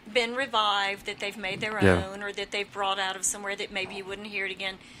been revived, that they've made their own, or that they've brought out of somewhere that maybe you wouldn't hear it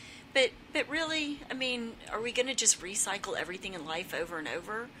again. But really, are we going to just recycle everything in life over and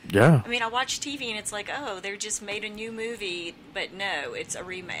over? Yeah. I watch TV and it's like, oh, they just made a new movie, but no, it's a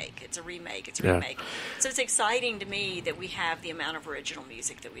remake. It's a remake. It's a remake. So it's exciting to me that we have the amount of original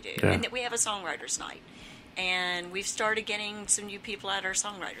music that we do, and that we have a songwriters night. And we've started getting some new people at our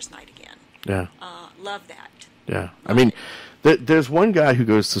songwriters night again. Yeah. Love that. Yeah. There's one guy who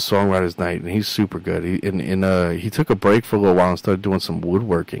goes to songwriters night, and he's super good. He took a break for a little while and started doing some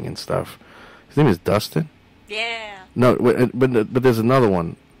woodworking and stuff. His name is Dustin. Yeah. No, but there's another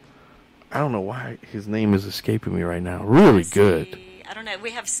one. I don't know why his name is escaping me right now. Really good. I don't know.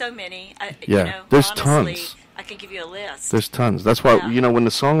 We have so many. There's honestly, tons. I could give you a list. There's tons. That's why, when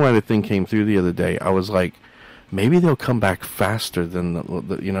the songwriter thing came through the other day, I was like, maybe they'll come back faster than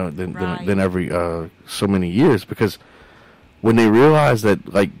than every so many years, because when they realize that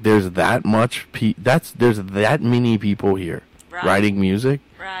there's that much there's that many people here writing music.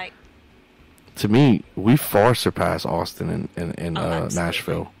 Right. To me, we far surpass Austin and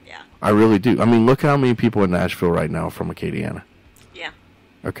Nashville. Yeah. I really do. Look how many people in Nashville right now are from Acadiana. Yeah.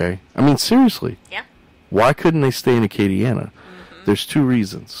 Okay. Seriously. Yeah. Why couldn't they stay in Acadiana? There's 2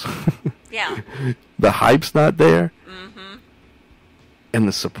 reasons. Yeah. The hype's not there, and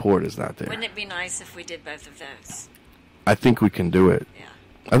the support is not there. Wouldn't it be nice if we did both of those? I think we can do it. Yeah.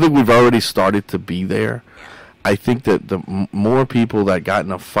 I think we've already started to be there. Yeah. I think that the more people that got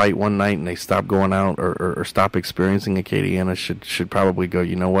in a fight one night and they stopped going out or stop experiencing Acadiana should probably go,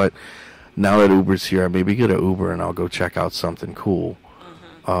 you know what? Now that Uber's here, I maybe get an Uber and I'll go check out something cool.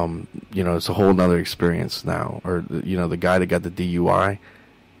 It's a whole nother experience now. Or, the guy that got the DUI,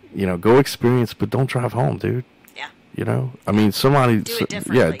 go experience, but don't drive home, dude. Yeah. Somebody, do it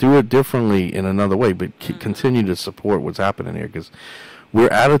differently. do it differently in another way, but continue to support what's happening here, because we're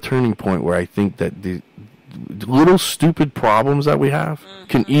at a turning point where I think that the little stupid problems that we have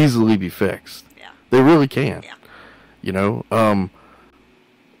can easily be fixed. Yeah. They really can. Yeah.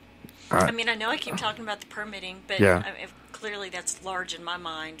 I know I keep talking about the permitting, but clearly that's large in my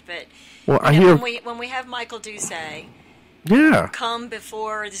mind. But when we have Michael Doucet come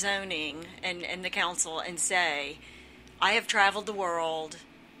before zoning and the council and say, I have traveled the world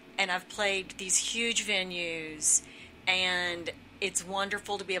and I've played these huge venues, and it's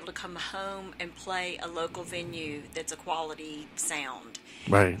wonderful to be able to come home and play a local venue that's a quality sound.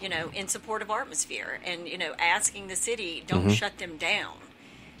 Right. In support of Artmosphere, and, asking the city, don't shut them down.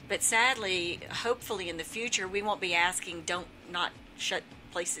 But sadly, hopefully in the future, we won't be asking, not shut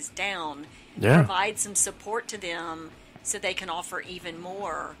places down. Yeah. Provide some support to them so they can offer even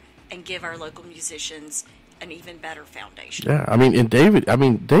more and give our local musicians an even better foundation. Yeah,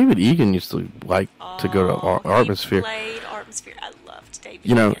 David Egan used to like to go to Artmosphere. He played Artmosphere. I loved David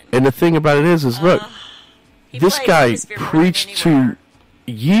You know, Egan. and the thing about it is look, this guy preached to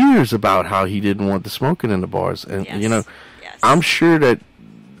years about how he didn't want the smoking in the bars, and yes. you know, yes. I'm sure that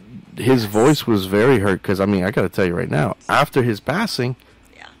his voice was very hurt because I got to tell you right now, after his passing,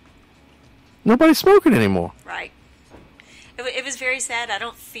 nobody's smoking anymore. Right. It was very sad. I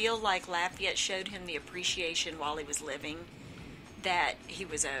don't feel like Lafayette showed him the appreciation while he was living that he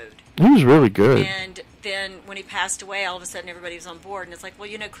was owed. He was really good. And then when he passed away, all of a sudden everybody was on board, and it's like, well,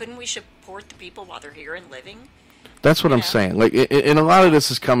 couldn't we support the people while they're here and living? That's what I'm saying. Like, and a lot of this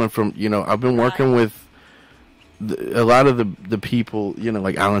is coming from, I've been working with a lot of the people,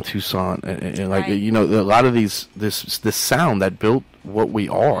 like Alan Toussaint, and like, a lot of this sound that built what we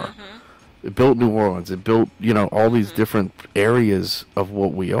are. Mm-hmm. It built New Orleans. It built, all these different areas of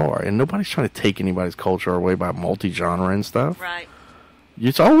what we are. And nobody's trying to take anybody's culture away by multi-genre and stuff. Right.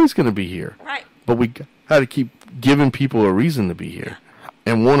 It's always going to be here. Right. But we got to keep giving people a reason to be here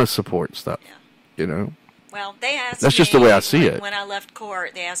and want to support stuff, Well, they asked That's me, just the way I see it. When I left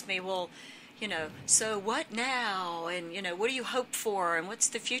court, they asked me, well, so what now? And, what do you hope for? And what's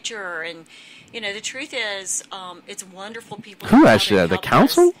the future? And, the truth is, it's wonderful people. Who asked you that? The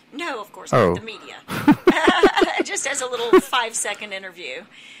council? Us. No, of course not. The media. Just as a little 5-second interview.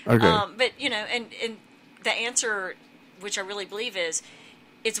 Okay. But, and the answer, which I really believe is,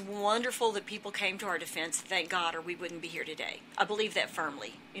 it's wonderful that people came to our defense, thank God, or we wouldn't be here today. I believe that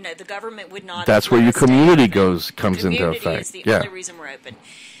firmly. The government would not. That's where your community comes into effect. Community is the only reason we're open.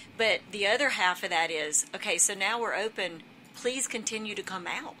 But the other half of that is, okay, so now we're open, please continue to come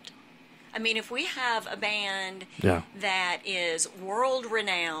out. If we have a band that is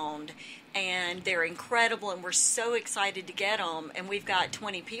world-renowned and they're incredible and we're so excited to get them and we've got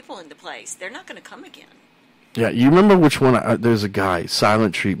 20 people in the place, they're not going to come again. Yeah, you remember which one? There's a guy,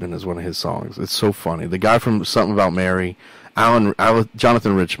 Silent Treatment is one of his songs. It's so funny. The guy from Something About Mary,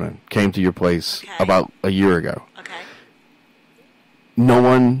 Jonathan Richman, came to your place about a year ago. Okay. No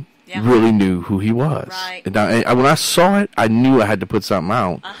one really knew who he was. Right. And when I saw it, I knew I had to put something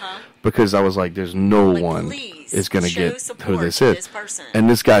out because I was like, there's no one is going to get who this is. And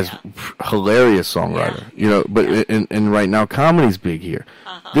this guy's hilarious songwriter, but and right now comedy's big here.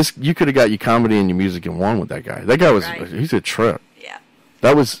 This you could have got your comedy and your music in one with that guy. That guy he's a trip. Yeah.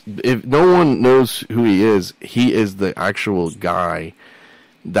 That was, if no one knows who he is the actual guy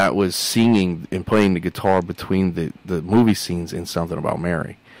that was singing and playing the guitar between the movie scenes in Something About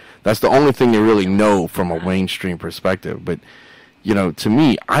Mary. That's the only thing they really know from a mainstream perspective. But, to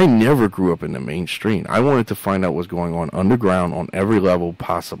me, I never grew up in the mainstream. I wanted to find out what's going on underground on every level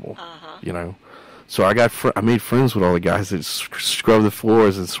possible, So I made friends with all the guys that scrub the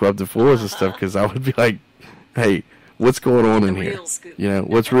floors and scrub the floors and stuff because I would be like, hey, what's going on in here?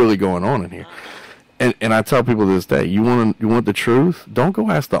 What's really going on in here? And I tell people to this day, you want the truth? Don't go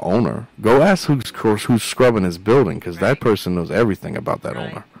ask the owner. Go ask who's scrubbing his building because that person knows everything about that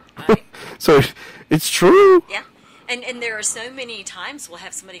owner. Right. So it's true. Yeah. And there are so many times we'll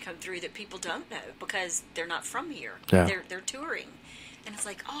have somebody come through that people don't know because they're not from here. Yeah. They're touring. And it's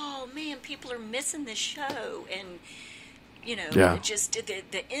like, oh, man, people are missing this show. And, just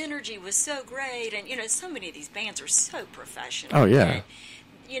the energy was so great. And, so many of these bands are so professional. Oh, yeah.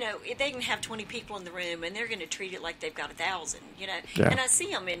 And, they can have 20 people in the room, and they're going to treat it like they've got 1,000, Yeah. And I see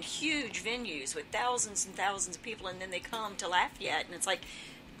them in huge venues with thousands and thousands of people, and then they come to Lafayette, and it's like,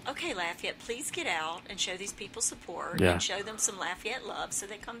 okay, Lafayette, please get out and show these people support and show them some Lafayette love so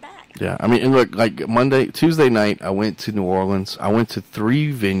they come back. Yeah, and look, like Tuesday night, I went to New Orleans. I went to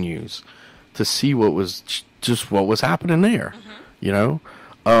 3 venues to see what was happening there.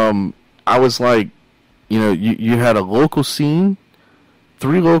 I was like, you had a local scene,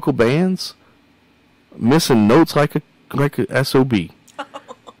 3 local bands, missing notes like a SOB,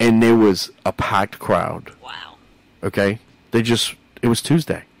 and there was a packed crowd. Wow. Okay, it was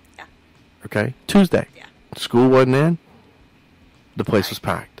Tuesday. Yeah. Okay, Tuesday. Yeah. School wasn't in. The place was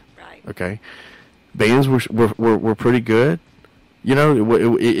packed. Right. Okay, bands were pretty good. You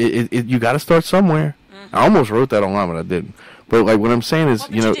got to start somewhere. Mm-hmm. I almost wrote that online, but I didn't. But like what I'm saying is,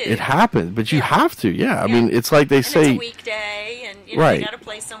 it happens, but you have to. Yeah, I mean, it's like they say. It's a weekday, and you got to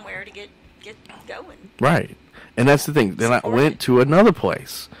play somewhere to get going. Right, and that's the thing. Then I went to another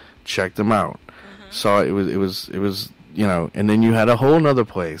place, checked them out, saw it was and then you had a whole other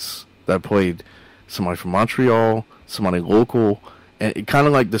place that played somebody from Montreal, somebody local, and it kind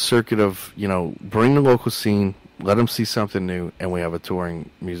of like the circuit of bring the local scene, let them see something new, and we have a touring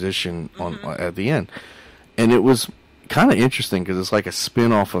musician on at the end, and it was kind of interesting because it's like a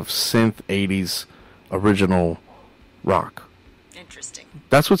spin-off of synth 80s original rock. Interesting.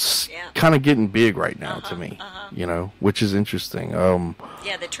 That's what's Yeah. kind of getting big right now to me, which is interesting.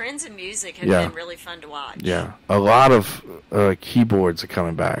 Yeah, the trends in music have Yeah. been really fun to watch. Yeah, a lot of keyboards are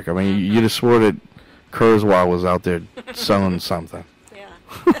coming back. I mean, you'd have swore that Kurzweil was out there selling something.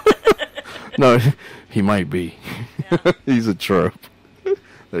 Yeah. No, he might be. Yeah. He's a trope.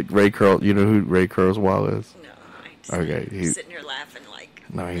 Like you know who Ray Kurzweil is? No, I just Okay, I'm sitting here laughing like.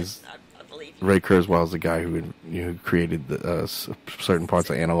 No, he's I believe you. Ray Kurzweil is the guy who created the certain parts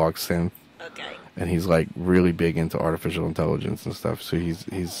of analog synth, Okay. and he's like really big into artificial intelligence and stuff. So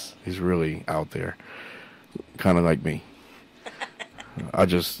he's really out there, kind of like me. I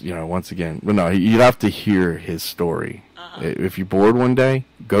just once again, but no, you'd have to hear his story. If you're bored one day,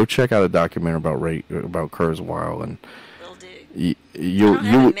 go check out a documentary about Kurzweil, and Will do. you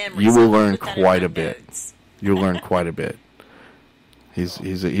will learn Put that in quite my a bit. notes. You'll learn quite a bit. He's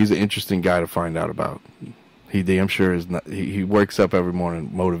an interesting guy to find out about. He damn sure is not. He wakes up every morning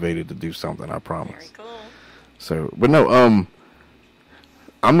motivated to do something. I promise. Very cool. So, but no, I'm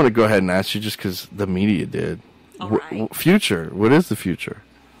gonna go ahead and ask you just because the media did. All right. Future. What is the future?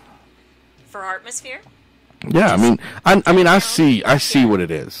 For Artmosphere? Yeah, I mean, I see what it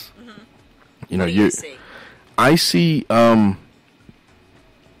is. Mm-hmm. You know, What do you see?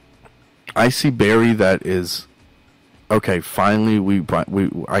 I see Barry that is okay. Finally,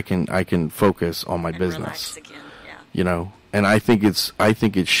 I can focus on my And business. relax again. Yeah. You know, and I think it's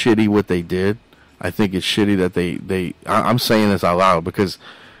shitty what they did. I think it's shitty that I'm saying this out loud because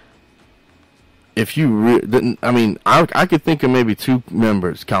if you I could think of maybe 2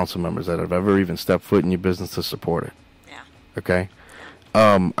 council members that have ever even stepped foot in your business to support it. Yeah. Okay.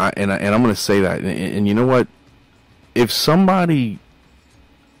 And I'm going to say that, and you know what? If somebody,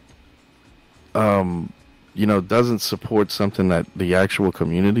 doesn't support something that the actual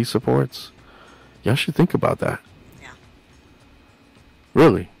community supports, y'all should think about that. Yeah.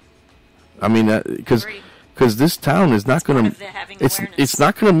 Really. I mean, because this town is not going to, it's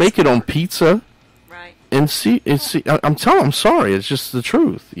not going to make it on pizza. Right. And see, I'm sorry. It's just the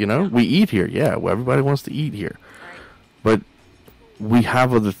truth. Yeah. We eat here. Yeah. Well, everybody wants to eat here. Right. But we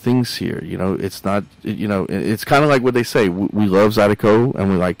have other things here. It's not, it's kind of like what they say. We love Zydeco and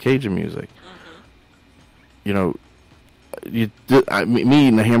we like Cajun music. Mm-hmm. Me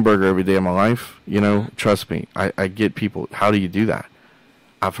eating a hamburger every day of my life, trust me, I get people, how do you do that?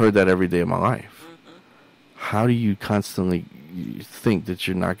 I've heard that every day of my life. Mm-hmm. How do you constantly think that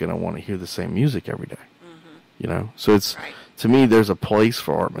you're not going to want to hear the same music every day? Mm-hmm. So it's, right. To me, there's a place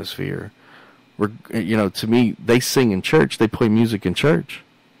for Artmosphere. To me, they sing in church, they play music in church.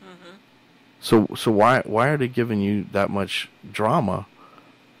 Mm-hmm. So why are they giving you that much drama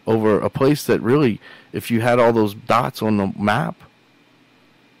over a place that really, if you had all those dots on the map,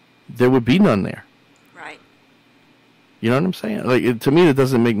 there would be none there. Right. You know what I'm saying? Like, to me, it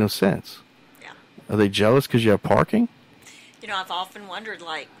doesn't make no sense. Yeah. Are they jealous because you have parking? I've often wondered,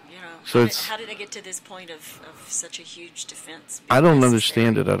 So how did they get to this point of such a huge defense? I don't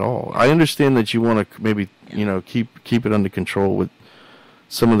understand it at all. I understand that you want to maybe, keep it under control with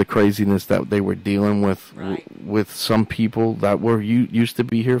some of the craziness that they were dealing with Right. with some people that used to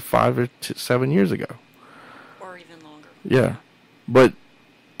be here 5 or 7 years ago. Or even longer. Yeah. But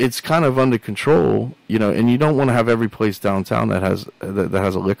it's kind of under control, and you don't want to have every place downtown that has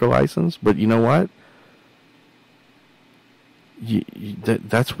a liquor license. But you know what?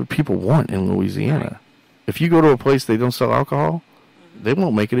 That's what people want in Louisiana. Right. If you go to a place they don't sell alcohol, they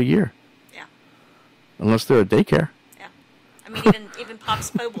won't make it a year. Yeah. Unless they're a daycare. Yeah. Even Pop's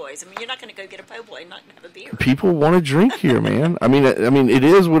Po' Boys. You're not going to go get a po' boy and not have a beer. People want to drink here, man. I mean, it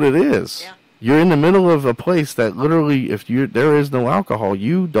is what it is. Yeah. You're in the middle of a place that literally, if there is no alcohol,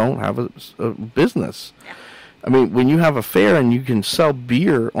 you don't have a business. Yeah. When you have a fair and you can sell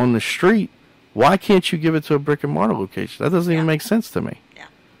beer on the street, why can't you give it to a brick and mortar location? That doesn't even make sense to me. Yeah.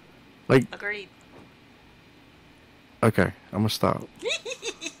 Like, agreed. Okay, I'm gonna stop.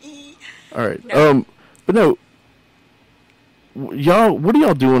 All right. No. But no, y'all, what are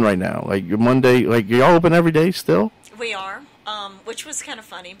y'all doing right now? Like your Monday, like y'all open every day still? We are, which was kind of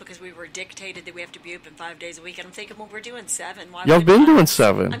funny because we were dictated that we have to be open 5 days a week, and I'm thinking, well, we're doing 7. Why Y'all would been I? doing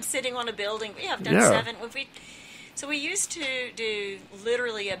 7. I'm sitting on a building. Yeah, I've done Yeah. 7. So we used to do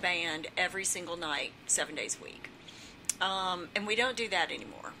literally a band every single night, 7 days a week. And we don't do that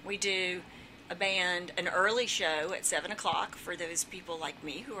anymore. We do a band, an early show at 7 o'clock for those people like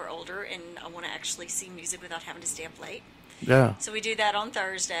me who are older and I want to actually see music without having to stay up late. Yeah. So we do that on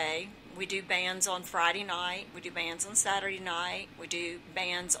Thursday. We do bands on Friday night. We do bands on Saturday night. We do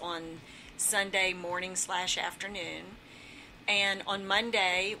bands on Sunday morning / afternoon. And on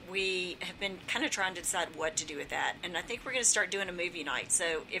Monday, we have been kind of trying to decide what to do with that. And I think we're going to start doing a movie night.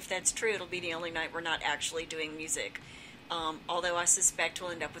 So if that's true, it'll be the only night we're not actually doing music. Although I suspect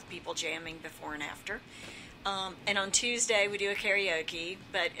we'll end up with people jamming before and after. And on Tuesday, we do a karaoke.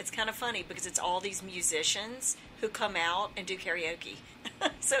 But it's kind of funny because it's all these musicians who come out and do karaoke.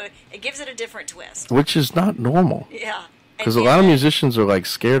 So it gives it a different twist. Which is not normal. Yeah. Because a lot of musicians are like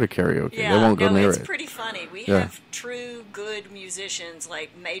scared of karaoke. Yeah, they won't go near it's it. It's pretty funny. We have true good musicians,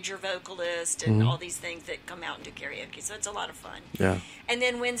 like major vocalists and all these things that come out and do karaoke. So it's a lot of fun. Yeah. And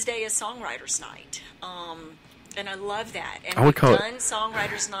then Wednesday is Songwriters Night. And I love that. And I would we've done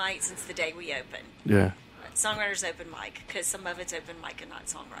Songwriters Night since the day we opened. Yeah. Songwriters open mic, because some of it's open mic and not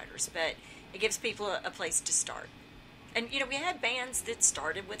songwriters. But it gives people a place to start. And, we had bands that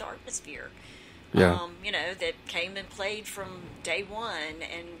started with Artmosphere. Yeah. That came and played from day one,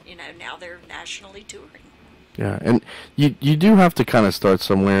 and, now they're nationally touring. Yeah, and you do have to kind of start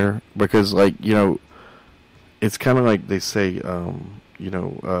somewhere, because, like, it's kind of like they say,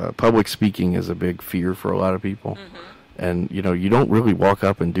 public speaking is a big fear for a lot of people. Mm-hmm. And, you don't really walk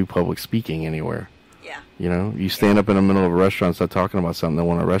up and do public speaking anywhere. Yeah. You stand up in the middle of a restaurant and start talking about something, they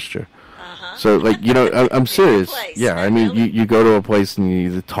want to arrest you. So, like, I'm serious. Yeah, I mean, you go to a place and you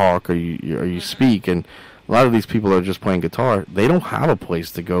either talk or you speak, and a lot of these people are just playing guitar. They don't have a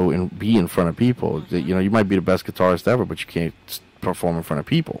place to go and be in front of people. Mm-hmm. You might be the best guitarist ever, but you can't perform in front of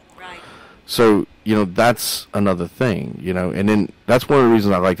people. Right. So, that's another thing, and then that's one of the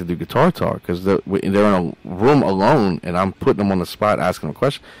reasons I like to do Guitar Talk, because they're in a room alone, and I'm putting them on the spot, asking them a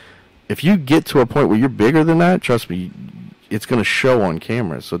question. If you get to a point where you're bigger than that, trust me, it's going to show on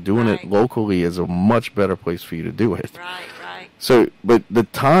camera. So doing it locally is a much better place for you to do it. Right. So, but the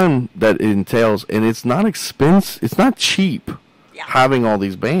time that it entails, and it's not expensive, it's not cheap having all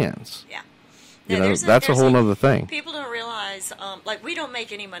these bands. Yeah. That's a whole other thing. People don't realize, we don't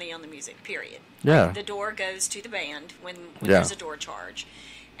make any money on the music, period. Yeah. Like, the door goes to the band when there's a door charge.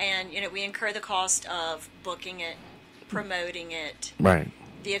 And, we incur the cost of booking it, promoting it. Right.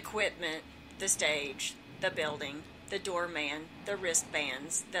 The equipment, the stage, the building, the doorman, the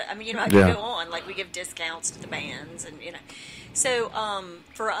wristbands. I can go on. Like, we give discounts to the bands, and So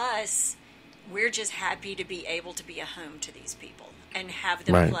for us, we're just happy to be able to be a home to these people and have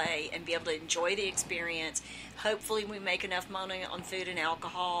them play and be able to enjoy the experience. Hopefully, we make enough money on food and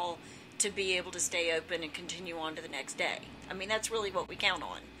alcohol to be able to stay open and continue on to the next day. That's really what we count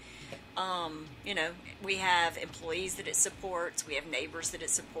on. We have employees that it supports. We have neighbors that it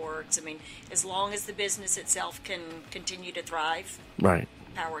supports. As long as the business itself can continue to thrive,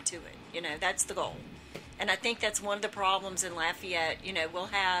 power to it. That's the goal. And I think that's one of the problems in Lafayette. We'll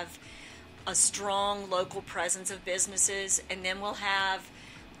have a strong local presence of businesses, and then we'll have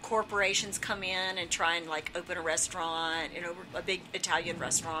corporations come in and try and, like, open a restaurant, a big Italian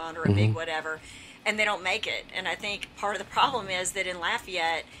restaurant or a big whatever, and they don't make it. And I think part of the problem is that in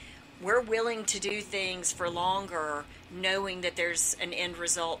Lafayette, we're willing to do things for longer, knowing that there's an end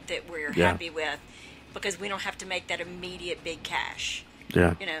result that we're happy with, because we don't have to make that immediate big cash.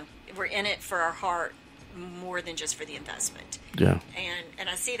 Yeah. We're in it for our heart more than just for the investment. Yeah. And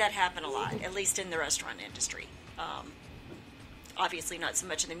I see that happen a lot, at least in the restaurant industry. Obviously not so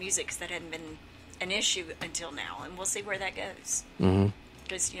much in the music, because that hadn't been an issue until now, and we'll see where that goes. Mm-hmm.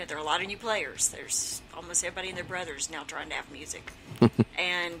 Because, there are a lot of new players. There's almost everybody and their brothers now trying to have music.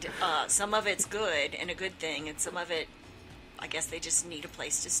 And some of it's good and a good thing, and some of it, I guess they just need a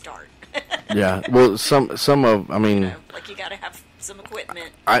place to start. Yeah. Well, some of, like, you got to have some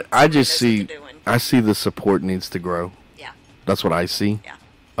equipment. I just see, I see the support needs to grow. Yeah. That's what I see. Yeah.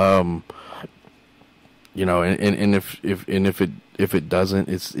 And if it doesn't,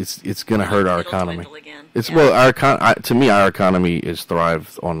 it's going to hurt our economy. It's to me, our economy is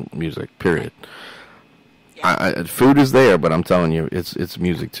thrived on music. Period. Yeah. Food is there, but I'm telling you, it's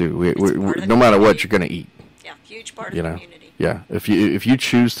music too. We're no matter what, you're going to eat. Yeah, huge part of the community. Yeah, if you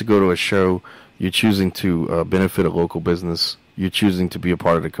choose to go to a show, you're choosing to benefit a local business. You're choosing to be a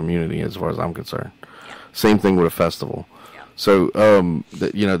part of the community, as far as I'm concerned. Yeah. Same thing with a festival. Yeah. So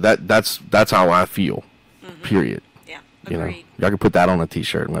that's how I feel. Mm-hmm. Period. Yeah. Agreed. Y'all can put that on a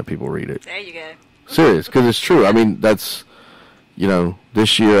T-shirt and let people read it. There you go. Serious, because it's true. That's,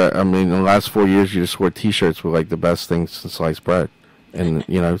 this year, in the last 4 years, you just wore T-shirts with, like, the best things since sliced bread. And,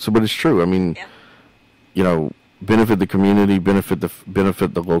 but it's true. Benefit the community, benefit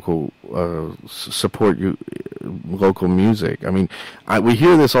the local, support local music. We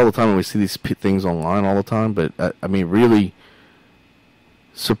hear this all the time, and we see these things online all the time, but, really,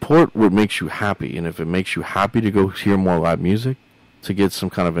 support what makes you happy. And if it makes you happy to go hear more live music, to get some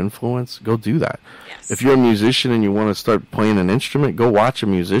kind of influence, go do that. Yes. If you're a musician and you want to start playing an instrument, go watch a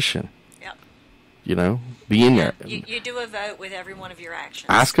musician. Yep. You know, be in there. You do a vote with every one of your actions.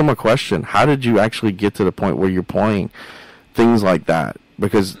 Ask them a question. How did you actually get to the point where you're playing? Things like that.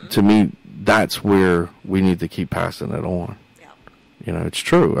 Because to me, that's where we need to keep passing it on. Yep. You know, it's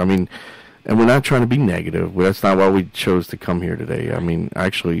true. I mean, and we're not trying to be negative. That's not why we chose to come here today. Right. I mean,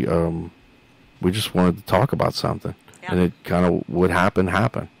 actually, we just wanted to talk about something. Yep. And it kind of would happen. No,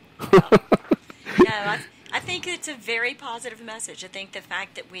 I think it's a very positive message. I think the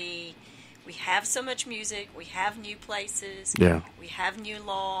fact that we have so much music, we have new places, Yeah. we have new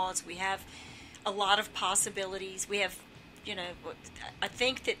laws, we have a lot of possibilities. We have, you know, I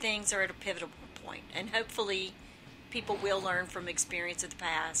think that things are at a pivotal point, and hopefully people will learn from experience of the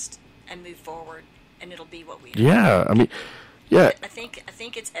past and move forward, and it'll be what we do. Yeah, I mean, yeah. I think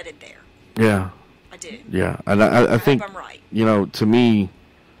it's headed there. Yeah. I do. Yeah, and I think, hope I'm right. You know, to me,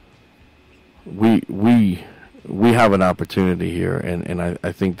 we have an opportunity here, and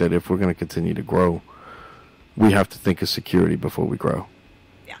I think that if we're going to continue to grow, we have to think of security before we grow.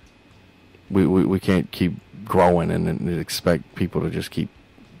 Yeah. We can't keep growing and expect people to just keep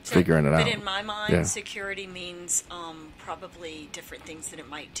figuring it out. But in my mind, Yeah. security means probably different things than it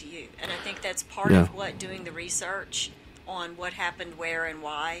might to you. And I think that's part Yeah. of what doing the research on what happened where and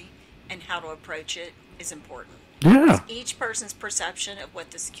why and how to approach it is important. Yeah. Each person's perception of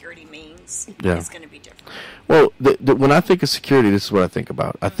what the security means Yeah. is going to be different. Well, when I think of security, this is what I think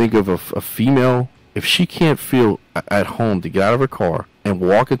about. I think of a female, if she can't feel at home to get out of her car and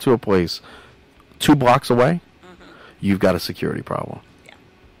walk into a place 2 blocks away, you've got a security problem. Yeah.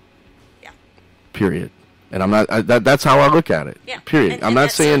 Yeah. Period. And I'm not. That's how I look at it. Yeah. Period. And I'm not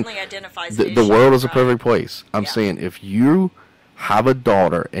that saying certainly identifies the an issue, world is a right? perfect place. I'm Yeah. saying if you have a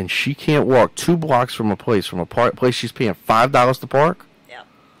daughter and she can't walk 2 blocks from a place place she's paying $5 to park, Yeah.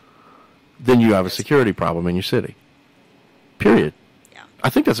 then you have a security problem in your city. Period. Yeah. I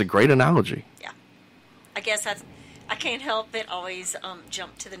think that's a great analogy. Yeah. I guess I can't help but always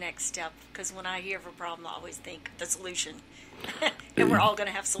jump to the next step, because when I hear of a problem, I always think the solution. And we're all going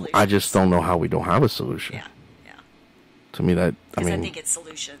to have solutions. I just don't know how we don't have a solution. Yeah, yeah. To me, that Because I mean, think it's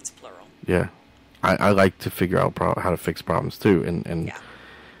solutions, plural. yeah, I like to figure out how to fix problems too, and Yeah,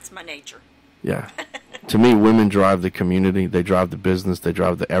 it's my nature. yeah. To me, women drive the community. They drive the business. They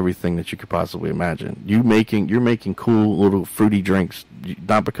drive the everything that you could possibly imagine. You're making cool little fruity drinks,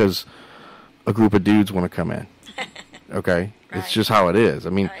 not because a group of dudes want to come in. Okay, Right. It's just how it is. I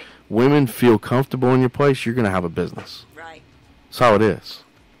mean, Right. women feel comfortable in your place. You're going to have a business. Right. That's how it is.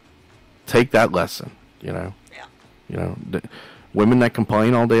 Take that lesson. You know. Yeah. You know, women that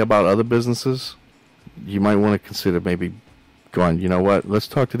complain all day about other businesses, you might want to consider maybe going, you know what, let's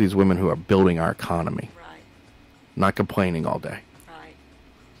talk to these women who are building our economy, Right. not complaining all day. Right.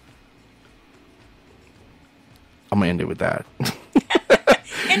 I'm going to end it with that.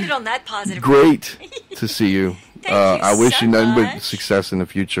 Ended on that positive. Great to see you. Thank you I wish so you nothing but much. success in the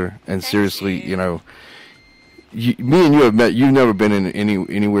future. And Thank seriously, you. you know, me and you have met. You've never been in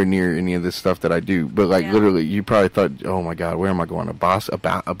anywhere near any of this stuff that I do. But like Yeah. literally, you probably thought, oh my God, where am I going? A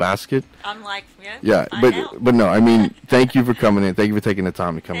basket? I'm like, Yeah, find out. but no, I mean, thank you for coming in. Thank you for taking the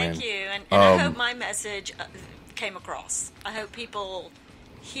time to come in. Thank you, and I hope my message came across. I hope people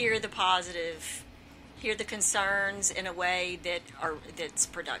hear the positive, hear the concerns in a way that's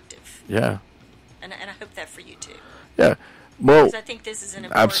productive, Yeah, and I hope that for you too, yeah. Well, because I think this is an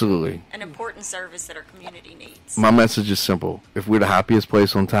important service that our community needs. my message is simple. If we're the happiest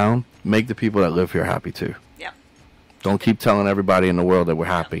place on town, make the people that live here happy too. Yeah, Don't keep telling everybody in the world that we're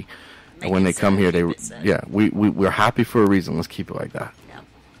happy. Make And when it they come so, here, keep it so. we're happy for a reason. Let's keep it like that.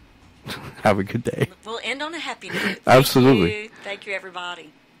 Yeah. Have a good day. We'll end on a happy note. Absolutely. Thank you,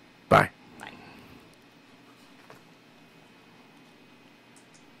 everybody. Bye.